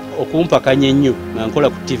basinga okumpakanya ennyo nga nkola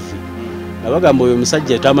ku TV abagamba oyo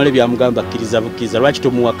omusajja etamala ebyamugamba akkiriza bukkiriza lwaki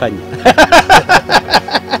tomuwakanya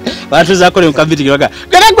bantu zakole mukabiti kibaga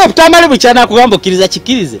gwe okutamala bukyana akugamba okkiriza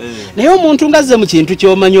kikkirize naye omuntu ngazze mu kintu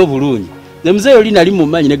ky'omanyi obulungi ne muzeeyi oli nali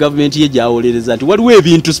mumanyi ne gavumenti ye gyawolereza nti waliwo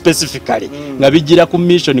ebintu specifically nga bijjira ku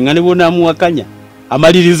mission nga ne bonaamuwakanya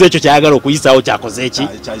amaliriza ekyo kyayagala okuyisaawo kyakoze eki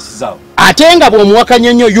ate nga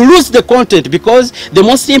bw'omuwakanya nnyo you lose the content because the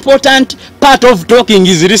most important part of talking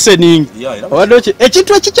is listening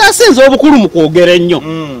ekintu ekikyasinza obukulu mu kwogera ennyo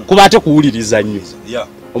kuba ate kuwuliriza nnyo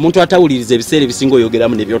omuntu atawuliriza ebiseera ebisinga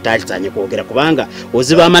oyogeramu nebyotaalitanye kwogera kubanga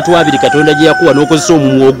oziba amatu abiri katonda gye yakuwa n'okozesa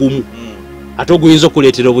omumwa ogumu ate oguyinza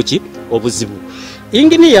okuleetera obuki obuzibu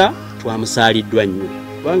inginiya twamusaaliddwa nnyo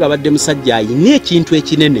kubanga abadde musajja ayina ekintu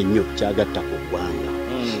ekinene nnyo kyagatta ku ggwanga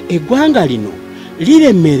eggwanga lino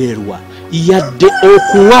liremererwa yadde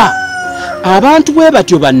okuwa abantu bwe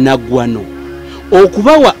batyo bannaggwano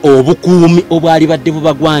okubawa obukuumi obwali badde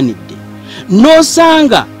bubagwanidde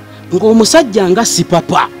n'osanga ng'omusajja nga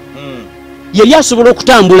sipapa yali asobola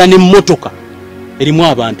okutambula n'emmotoka erimu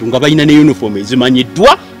abantu nga balina ne uniform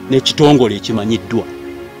ezimanyiddwa n'ekitongole ekimanyiddwa.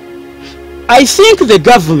 I think the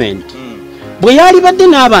government bwe yali badde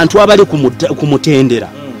n'abantu abali ku mutendera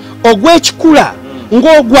ogw'ekikula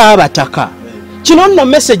ng'ogw'abataka kino nno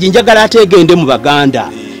message njagala ateegende mu Baganda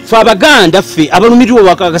fe Abaganda ffe abalumirirwa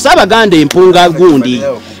bakakasa Abaganda empunga gundi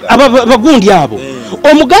abagundi abo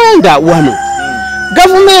omuganda wano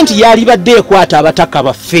gavumenti yali badde ekwata abataka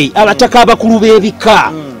baffe abataka abakulu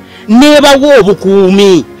b'ebika nebawo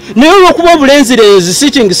obukuumi naye olwokuba obulenzerezi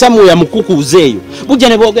sitting somewhere mukukuuza eyo bujja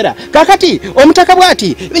ne boogera kakati omutaka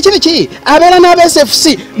bwati biki abeera n'aba-SFC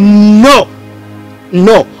no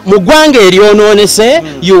mu ggwanga eryonoonese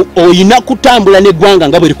oyina kutambula n'eggwanga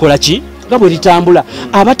nga bwe likola ki nga bwe litambula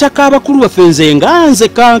abataka abakulu baffe nze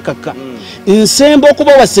kankaka nsemba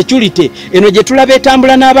okuba wa security eno gye tulaba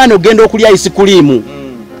etambula n'abaana ogenda okulya isikurimu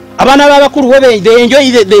abaana b'abakulu they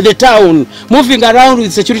enjoy the town moving around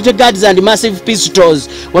with security guards and massive pistols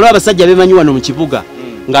waliwo abasajja bemanyi wano mu kibuga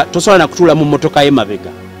nga tosobola nakutuula mu mmotoka y'emabega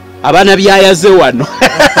abaana byayaze wano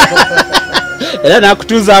era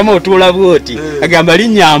nakutuuzaamu otuula bwoti agamba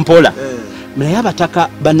linnya mpola naye abataka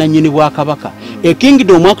bannannyini bwakabaka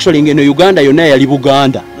ekingdom actually ngeno Uganda yonna yali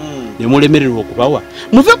Buganda nemulemererwa okubawa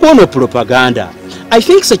muve kuona propaganda. I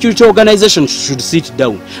think security organizations should sit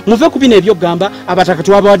down muve ku bino ebyogamba abataka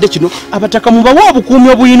twabawadde kino abataka mubawa obukuumi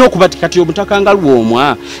obulina okubatikati omutaka nga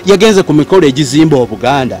Lwomwa yagenze ku mikolo egizimba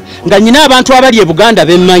Obuganda nga nyina abantu abali e Buganda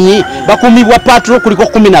bemmanyi bakuumibwa patrol kuliko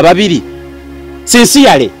 12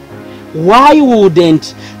 sincerely. Why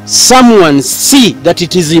wouldn't someone see that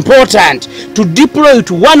it is important to deploy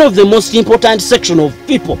to one of the most important section of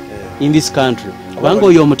people in this country? Kubanga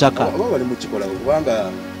oyo omutaka bali mu kikola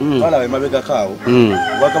kubanga bala emabega kaawo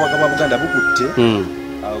bwakabaka bwa Buganda bukutte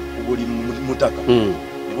buli mutaka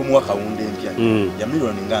nebo mu wakawunde empya ya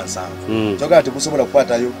milioni nga 7 kyoga ati busobola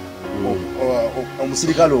kukwatayo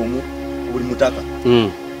omusirikale omu buli mutaka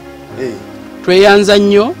tweyanza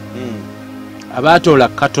nnyo abaatoola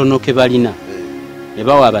katono ke balina ne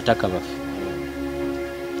bawa abataka baffe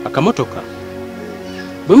akamotoka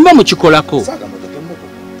bwe muba mukikolako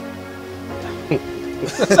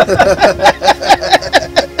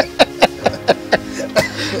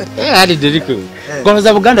ali deriko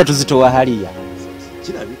goza Buganda tuzitowa haliya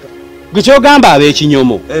kirabika gwekyogamba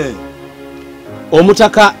ab'ekinyomo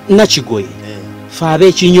omutaka Nakigoye fe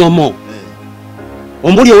ab'ekinyomo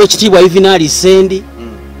ombuli ow'ekitiibwa Ivinali Sendi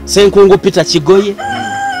Senkungu Peter Kigoye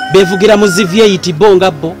bevugira mu zivye Ayitibwa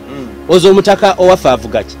nga bo ozo omutaka owaffe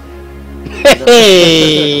avuga ki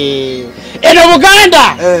eno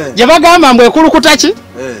Buganda gye bagamba mbwe ekulukuta ki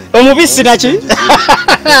omubisi naki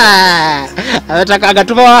abataka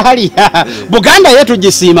agatuba wahaliya Buganda yetu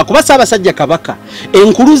gisiima kuba Ssaabasajja Kabaka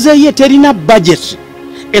enkuluze ye terina budget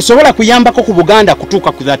esobola kuyambako ku Buganda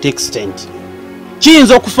kutuuka ku that extent.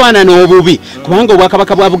 Kiyinza okufaanana obubi kubanga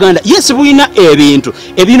obwakabaka bwa Buganda yes bulina ebintu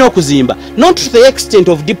ebirina okuzimba not to the extent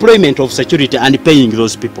of deployment of security and paying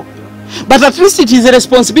those people. But at least it is the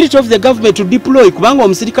responsibility of the government to deploy kubanga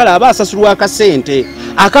omusirikale aba asasulwa akasente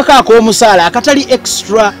akaka ak'omusaala akatali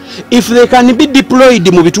extra if they can be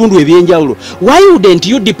deployed mu bitundu ebyenjawulo. Why wouldn't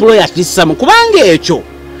you deploy at least some? Kubanga ekyo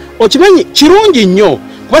okimanyi kirungi nnyo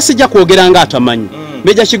kuba sijja kwogera nga atamanyi.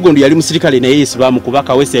 Meja Kigundu yali musirikale naye Yesu bamukuba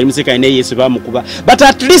Kawesi yali musirikale naye Yesu bamukuba but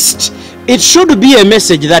at least it should be a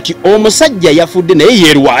message that omusajja yafudde naye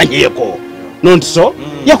yerwanyeeko not so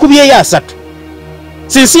yakubyeyo 3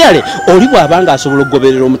 sincerely oli bw'abanga asobola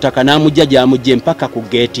okugoberera omutaka n'amujja gy'amujja empaka ku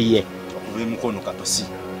geeti ye okuva emukono katosi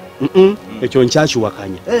ekyo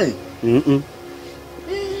nkyakiwakanya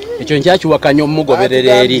ekyo nkyakiwakanya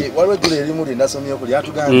omugoberera eri waliwo eggulu erimu lye nasomyeko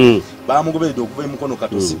lyatugambye bamugoberedde okuva emukono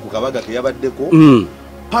katosi ku kabaga ke yabaddeko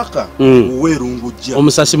paka uwe Lungujja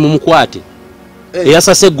omusasi mumukwate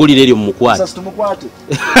eyasase eggulire eryo mumukwate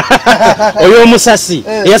oyo omusasi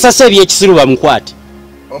eyasase ebyekisiru bamukwate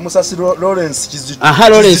omusasi Lawrence Kizito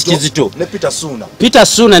Lawrence Kizito ne Peter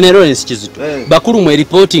Suna ne Lawrence Kizito bakulu mu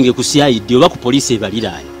reporting ku CID oba ku poliisi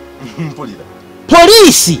ebalirayo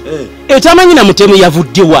poliisi etamanyi na mutemu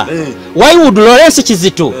yavuddiwa why would Lawrence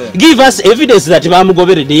Kizito give us evidence that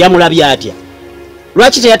bamugoberedde yamulabye atya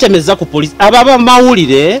lwaki teyatemeza ku poliisi ababa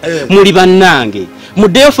mawulire muli bannange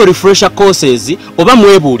muddeyo for refresher courses oba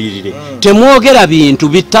mwebuulirire temwogera bintu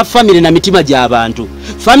bitta family na mitima gy'abantu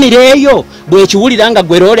family eyo bwekiwulira nga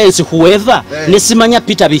gwe Lawrence whoever ne simanya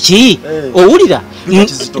Peter biki owulira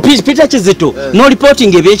Peter Kizito no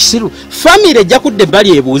reporting ebyekisiru family ejja kudde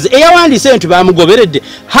ebbali ebuuze eyawandiise nti bamugoberedde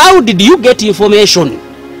how did you get information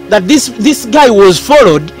that this guy was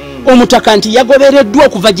followed omutaka nti yagobereddwa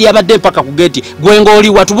okuva gye yabadde mpaka ku geeti gwe ng'oli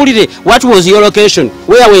watubulire what was your location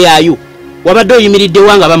where are you wabadde oyimiridde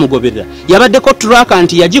wanga bamugoberera yabaddeko turaka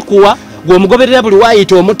nti yagikuwa gwe omugoberera buli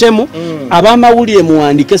waayita omutemu abamawulire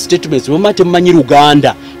muwandike statements bwema temumanyi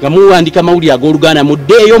Luganda nga muwandika mawulire ag'Oluganda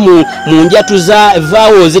muddeeyo mu njatu za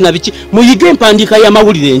vowels na biki muyige empandiika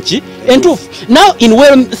y'amawulire nki entuufu now in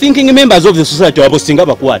well thinking members of the society abo singa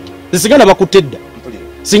bakwate singa bakutte dda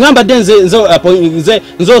singa mbadde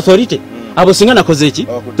nze authority abo singa nakoze eki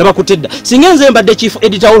nabakutte dda singa nze mbadde chief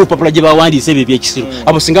editor w'olupapula gye bawandiise ebyo ebyekisiru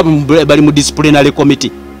abo singa bali mu disciplinary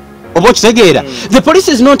committee oba okitegeera the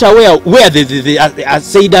police is not aware where the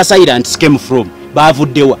said assailants came from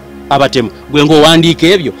baavuddewa abatemu gwe ng'owandiika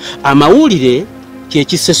ebyo amawulire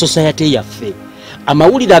kyekisse society yaffe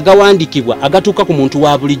amawulire agawandiikibwa agatuuka ku muntu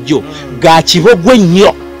wa bulijjo ga kibogwe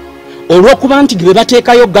nnyo olw'okuba nti be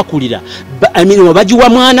bateekayo gakulira bagiwa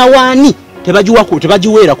mwana waani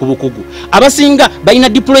tebagiweera ku bukugu abasinga balina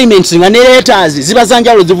deployments nga ne letters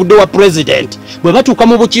zibazanjalo zivudde wa president bwe batuuka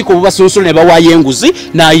mu bukiiko bubasunsula ne bawaayo enguzi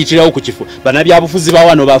n'ayitirawo ku kifo bannabyabufuzi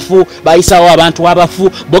bawano bafu bayisawo abantu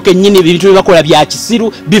abafu bokennyini ebintu bye bakola bya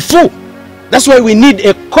kisiru bifu. That's why we need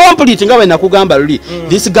a complete nga bwe nakugamba luli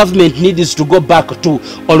this government needs to go back to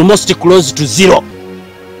almost close to zero.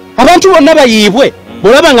 Abantu bonna bayiibwe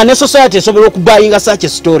bwolaba nga ne society esobola okubayinga such a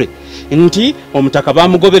story nti omutaka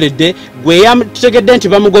bamugoberedde gwe yategedde nti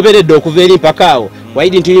bamugoberedde okuva eri mpaka awo. Why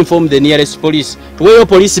didn't you inform the nearest police? Tuweyo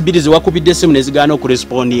police bills wakubidde simu ne zigaana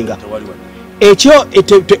okurespondinga. Ekyo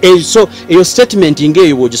so eyo statement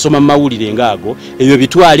ng'eyo bw'ogisoma mu mawulire ng'ago eyo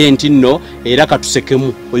bitwale nti nno era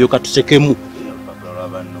katusekemu oyo katusekemu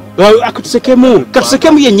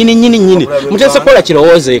katusekemu yennyini muteese kola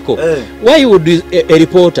kirowoozeeko. Why would a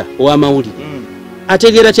reporter ow'amawulire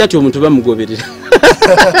ategeera tyati omuntu bamugoberera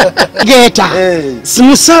geeta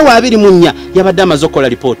mu ssaawa 24 yabadde amaze okukola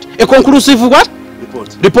report a conclusive what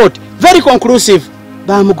report very conclusive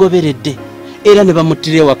bamugoberedde era ne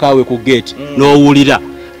bamuttira ewakaawe ku gate n'owulira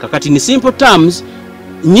kakati ni simple terms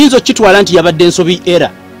nyinza okitwala nti yabadde ensobi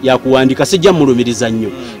era yakuwandika sijja mulumiriza nnyo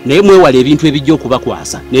naye mwewala ebintu ebijja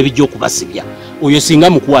okubakwasa n'ebijja okubasibya oyo singa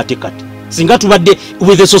mukwate kati singa tubadde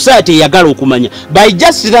with the society eyagala okumanya by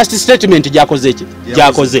just last statement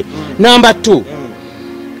gyakoze. Number 2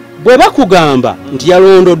 bwe bakugamba nti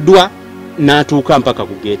yalondoddwa n'atuuka mpaka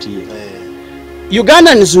ku gate ye.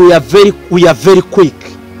 Ugandans we are very quick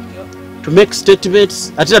to make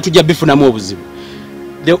statements atera tujja bifunamu obuzibu.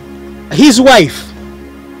 His wife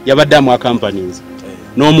yabadde amu accompanies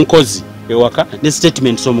n'omukozi ewaka ne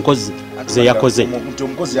statements omukozi ze yakoze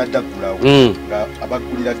omukozi yaddagulawo nga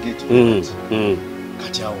abagulira gate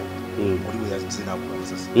kati awo oliwe yazina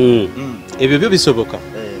kubaza ebyo byo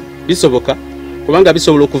bisoboka kubanga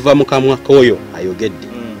bisobola okuva mu kamwa koyo ayogedde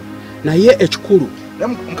naye ekikulu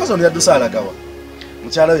mukazi ono yaddusalagawa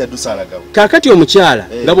mukyala yaddusalagawa kakati omukyala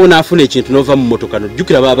nga bona afuna ekintu nova mu motoka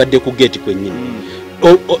nojjukira babadde ku gate kwennyini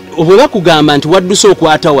obwe bakugamba nti waddusa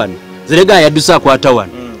okwata wano zerega yaddusa akwata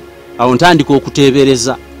wano awo ntandika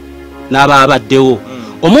okuteebereza n'abaabaddewo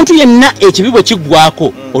omuntu yenna ekibi bwe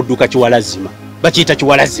kiggwako odduka kiwalazima bakiyita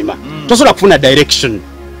kiwalazima tosobola kufuna direction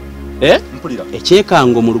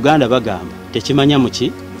ekyekango mu Luganda bagamba tekimanya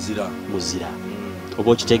muki muzira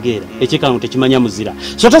oba okitegeera ekyekango tekimanya muzira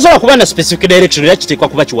so tosobola kuba na specific direction era kiteekwa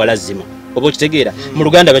kuba kiwalazima oba okitegeera mu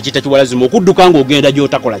Luganda bakiyita kiwalazima okudduka ng'ogenda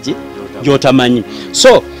gy'otakola ki gy'otamanyi.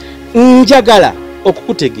 So njagala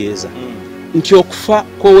okukutegeeza nti okufa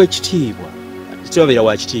kw'owekitiibwa Sibabira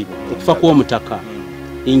wa kitiibwa okufa kw'omutaka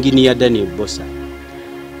Engineer Daniel Bbosa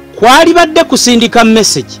kwali badde kusindika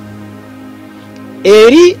message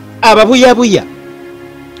eri ababuyabuya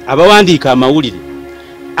abawandiika amawulire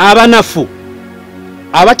abanafu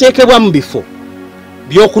abateekebwa mu bifo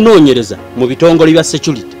by'okunoonyereza mu bitongole bya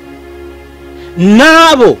security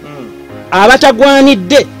n'abo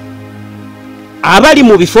abatagwanidde abali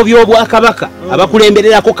mu bifo by'obwakabaka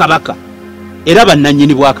abakulembererako kabaka era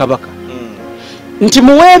bannannyini bwakabaka nti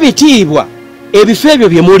muwe ebitiibwa ebifo ebyo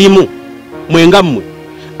bye mulimu mwenga mmwe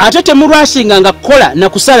ate temulwasinga nga kukola na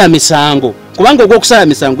kusala misango kubanga ogw'okusala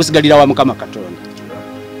misango gusigalira wa Mukama Katonda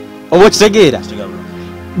oba okitegeera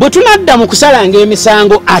bwe tunadda mu kusalanga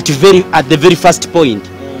emisango at the very first point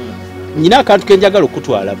nyina akantu ke njagala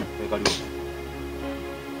okutwalamu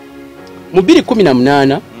mu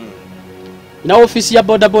 2018 na ofisi ya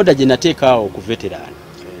boda boda gye nateekaawo ku veterani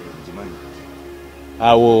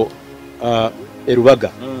awo erubaga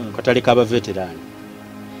katale k'abaveterani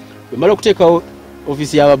bwe mala okuteekawo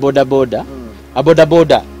ofisi y'ababoda boda aboda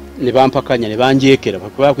boda ne bampakanya ne banjeekera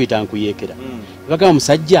bakuyita nkuyeekera ne bagamba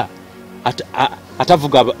musajja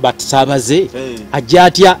atavuga batusaabaze ajja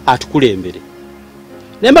atya atukulembere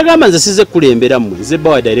ne mbagamba nze size kulembera mmwe nze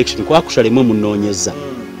bawa direction kwakushalemu munoonyeza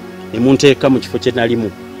ne munteeka mu kifo kye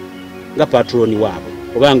nalimu nga patroni waabwe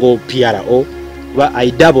oba nga PRO oba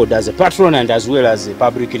I doubled as a patron and as well as a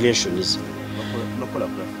public relations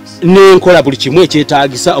nenkola buli kimu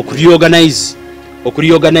ekyetaagisa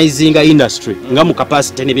okureorganizinga industry nga mu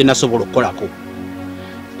capacity ne bye nasobola okukolako.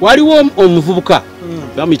 Waliwo omuvubuka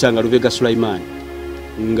bamuyitanga Lubega Sulaiman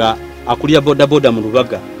nga akulya boda boda mu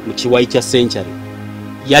Lubaga mu kiwayi kya Century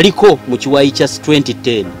yaliko mu kiwayi kya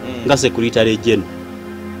 2010 nga secretary general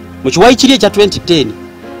mu kiwayi kiri ekya 2010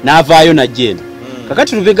 n'avaayo na jeno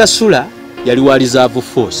kakati Lubega Sula yali wa reserve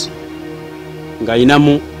force nga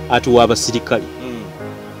inamu atuwa abasirikali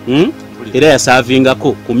era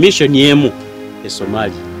yasavingako ku mission yemu e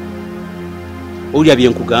Somalia olya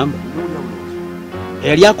byenkugamba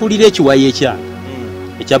yali akulira ekiwayi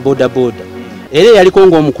ekya boda boda era yaliko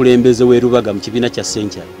ng'omukulembeze we Lubaga mu kibiina kya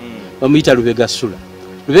Century bamuyita Lubega Sula.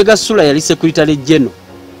 Lubega Sula yali secretary general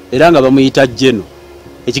era nga bamuyita general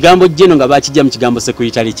ekigambo general nga bakijja mu kigambo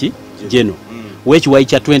secretary ki general w'ekiwayi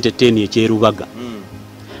kya 2010 ekyerubaga.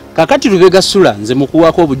 Kakati Lubega Sula nze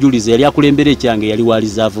mukuwako obujulizi yali akulembera ekyange yali wa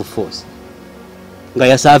reserve force nga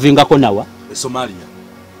yasavingako nawa Somalia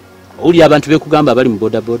oli abantu bekugamba bali mu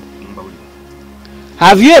boda boda.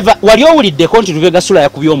 Have you ever wali owulidde konti Lubega Sula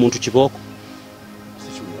yakubye omuntu kibooko?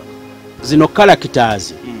 Zino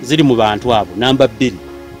characters ziri mu bantu abo namba 2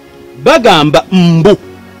 bagamba mbu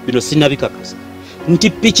bino sinabikakasa nti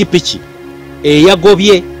pichi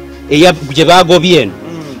eyagobye gye bagobye eno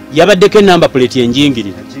yabaddeko namba plate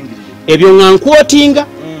enjingirira ebyo nga nkwotinga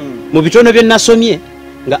mu bitono bye nasomye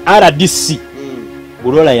nga RDC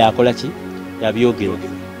Bulola yakola ki yabyogera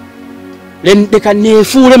lendeka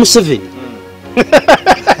nefuule mu 7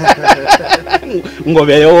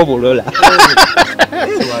 ngobeyo Bulola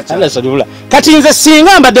kati nze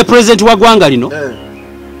singa mbadde president wa gwanga lino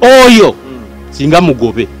oyo singa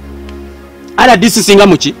mugobe RDC singa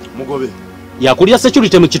muki mugobe yakulya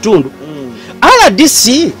security mu kitundu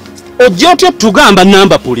RDC ojjotya tugamba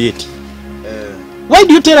number plate. Why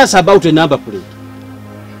do you tell us about a number plate?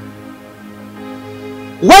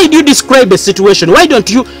 Why do you describe a situation? Why don't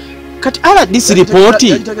you cut RDC report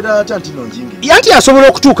yanti asobola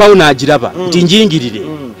okutuukawo n'agiraba nti njingirire.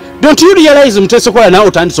 Don't you realize muteesokola nawe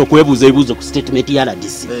otandise okwebuuza ebibuuzo ku statement ya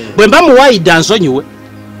RDC bwe mba muwaayidde ansonyiwe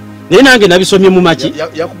naye nange nabisomye mu maki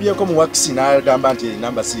yakubyeko mu wakisi n'agamba nti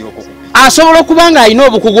namba si okukubye asobola okuba nga alina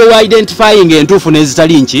obukugu wa identifying entuufu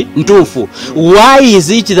n'ezitali nki ntuufu. Why is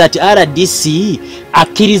it that RDC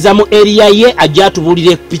akkiriza mu area ye ajja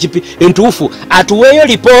atubulire pichipi entuufu atuweeyo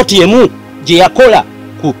report yemu gye yakola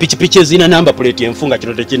ku pichipichi ezina number plate enfunga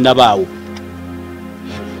kino tekinnabaawo?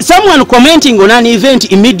 Someone commenting on an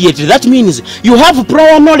event immediately, that means you have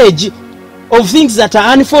prior knowledge of things that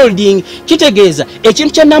are unfolding. Kitegeeza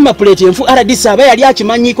ekintu kya number plate enfu RDC aba yali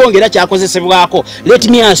akimanyiko ngera kyakozesebwako. Let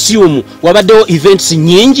me assume wabaddewo events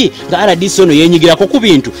nyingi nga RDC ono yenyigirako ku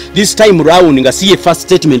bintu this time round nga siye first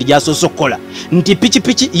statement gyasoose okukola nti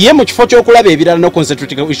pichipichi ye mu kifo ky'okulaba ebirala no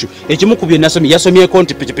concentrating issue ekimu ku bye nasomye yasomyeko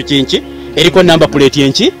nti pichipichi nki eriko number plate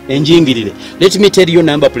enki enjingirire. Let me tell you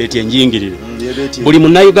number plate enjingirire buli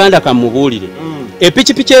munnayuganda kamubuulire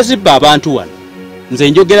epichipichi ezibba abantu wano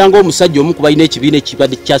nze njogera ng'omusajja omu ku balina ekibiina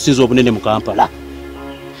ekibadde kyasinze obunene mu Kampala.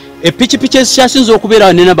 Epichipichi ezikyasinze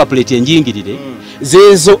okubeera ne number plate enjingirire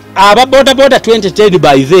zeezo aba boda boda 2010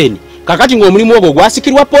 by then kakati ng'omulimu ogwo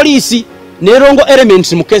gwasikirwa poliisi n'erongo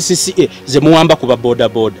elements mu KCCA ze muwamba ku ba boda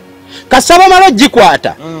boda. kasaba malo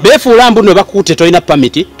gikwata befuula mbu ne bakuute toyina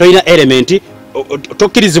permit toyina element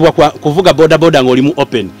tokkirizibwa kuvuga boda ng'olimu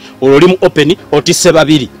open ololimu open otisse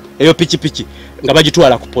babiri eyo pikipiki nga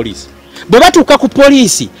bagitwala ku poliisi bwe batuuka ku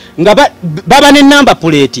poliisi nga baba ne number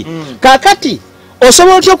plate kakati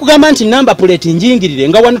osobola otya okugamba nti number plate njingirire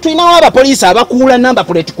nga wano tulinawo abapoliisi abakuula number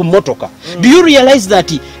plate ku mmotoka do you realize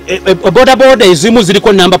that boda ezimu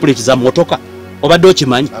ziriko number plate za mmotoka obadde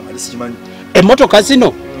okimanyi emmotoka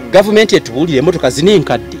zino gavumenti etubuulire emmotoka zino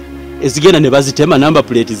enkadde ezigenda ne bazitema number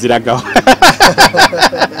plate ziragawo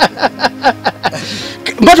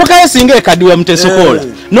mmotoka esinga ekaddiwa mutesokola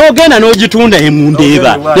n'ogenda n'ogitunda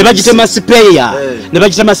emundeeba ne bagitema sipeya ne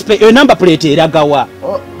bagitema sipeya eyo number plate eragawa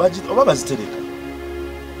oba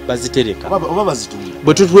bazitereka oba bazitunda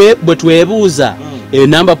bwe twebuuza eyo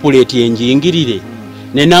number plate enjingirire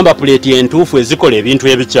ne number plate entuufu ezikola ebintu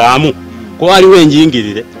ebikyamu ko waliwo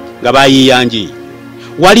enjingirire nga bayiyanjiye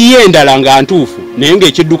waliyo endala nga ntuufu naye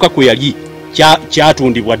ng'ekidduka kwe yali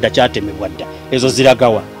kyatundibwa dda kyatemebwa dda ezo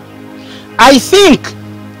ziragawa I think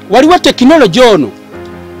waliwo tekinologi ono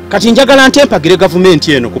kati njagala ntempagire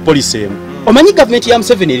gavumenti eno ku poliisi emu omanyi gavumenti ya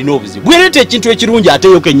Museveni erina obuzibu bwereeta ekintu ekirungi ate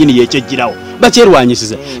yo kennyini yekyejjirawo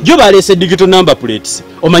bakyerwanyisiza jo baleese digital number plates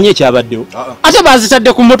omanyi ekyabaddewo ate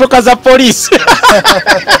bazitadde ku mmotoka za poliisi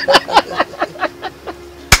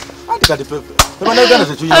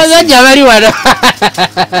abazajja abali wano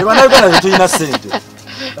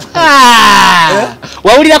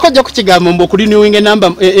wawulirako jja ku kigambo mbu okurenewing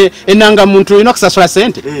enanga muntu olina okusasula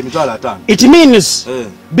sente it means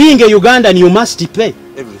being a Ugandan you must pay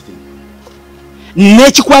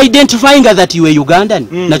nekikwa identifying that you are Ugandan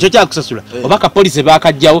nakyo kyakusasula oba kapoliisi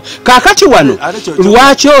bakajjawo kakati wano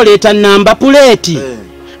lwaki oleeta namba puleti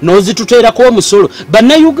nozituteerako omusolo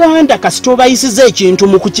bannayuganda kasita obayisiza ekintu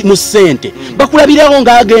mu ssente bakulabirawo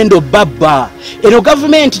ng'agenda obbabba ero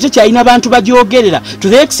gavumenti tekyalina bantu bagyogerera to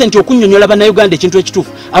the extent okunnyonnyola bannayuganda ekintu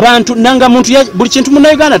ekituufu abantu nanga muntu buli kintu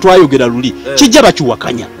munnayuganda twayogera luli kijja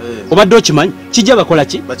bakiwakanya obadde okimanyi kijja bakola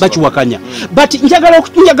ki bakiwakanya but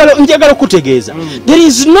njagala okutegeeza there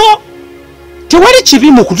is no tewali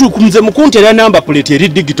kibi mukutukunze mukunteera number plate eri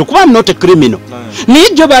digital kuba I'm not a criminal naye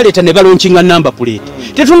jo baleeta ne balonkinga number plate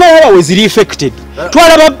tetunalaba we ziri affected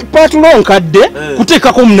twalaba patulo nkadde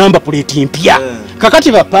kuteekako mu number plate mpya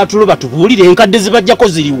kakati ba patulo batubuulire enkadde zibajjako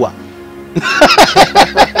ziriwa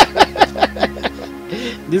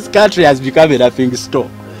This country has become a laughing stock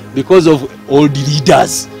because of old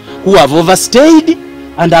leaders who have overstayed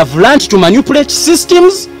and have learned to manipulate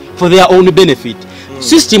systems for their own benefit.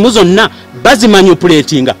 Systems zonna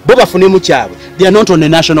bazimanipulatinga bo bafunemu kyabwe they are not on a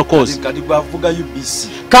national cause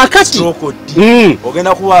kakati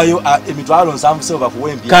ogenda kuwaayo emitwalo 7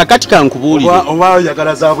 bakuwempya kakati kankubuulire oba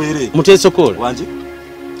yagala za bwere muteesokola wanje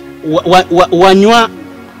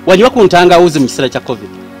wanywa ku ntangawuzi mu kiseera kya covid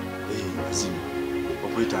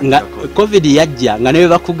nga covid yajja nga nawe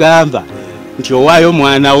bakugamba nti owaayo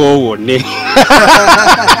mwana woowone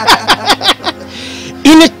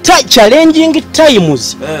in a challenging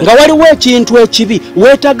times nga waliwo ekintu ekibi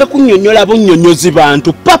weetaaga kunnyonnyola bunnyonnyozi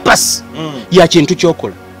bantu purpose ya kintu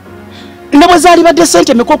kyokola ne bwe zaali badde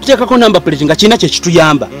ssente meka okuteekako number plate nga kirina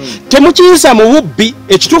kyekituyamba temukiyisa mu bubbi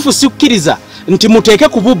ekituufu sikkiriza nti muteeke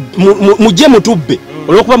mujje mutubbe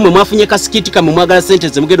olwokuba mmwe mwafunye kasikiti kamwe mwagala ssente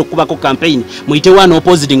zemugenda okukubako campaign muyite wano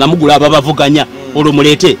opposite nga mugula ababavuganya olwo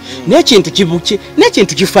muleete n'ekintu kibuki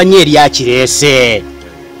n'ekintu kifanye eri akireese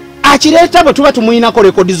akireeta bwe tuba tumuyinako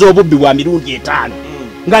rekodi z'obubbi bwa mirundi 5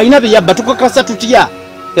 ng'alina bye yabba tukakasa tutya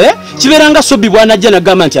kibeera nga Sobbi bw'anajja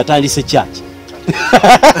n'agamba nti atandise kyaki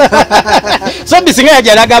Sobbi singa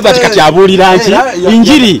yajja n'agamba nti kati abuulira nti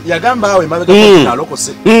injiri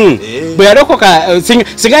bwe yalokoka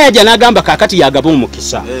singa yajja n'agamba kaakati yagaba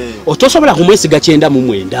omukisa otosobola kumwesiga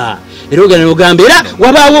 99 era ogenda n'ogamba era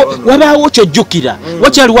wabaawo kyojjukira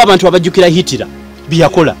wakyaliwo abantu abajjukira Hitler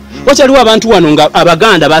byakola wakyaliwo abantu wano nga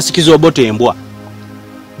Abaganda basikiza Obote embwa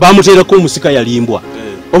bamuteerako omusika yalimbwa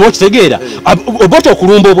oba okitegeera Obote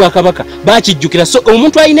okulumba obwakabaka bakijjukira so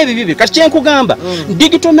omuntu alina ebibi kati kyenkugamba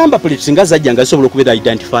digital number plates nga zajja nga zisobola okubeera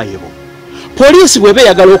identifiable poliisi bw'eba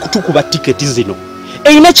eyagala okutukuba tiketi zino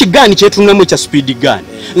eyina kigaani kyetunamu ekya speed gun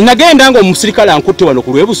nagenda nga omusirikale ankutte wano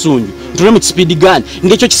ku lw'ebusunju ntunamu kispeed gun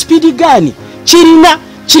ng'ekyo kispeed gun kirina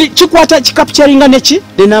kikwata kicapturinga neki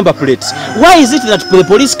the number plates why is it that the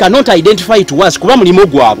police cannot identify to us kuba mulimu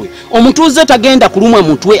gwabwe omutuuze tagenda kulumwa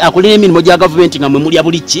mutwe akolera emirimu gya gavumenti nga mwe mulya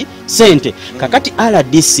buli ki sente kakati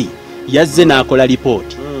RDC yazze n'akola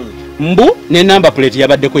report mbu ne number plate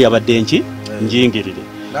yabaddeko yabadde nki njingirire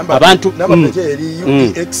abantu number plate eri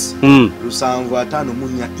UX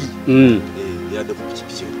 754 yadde ku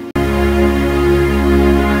pikipiki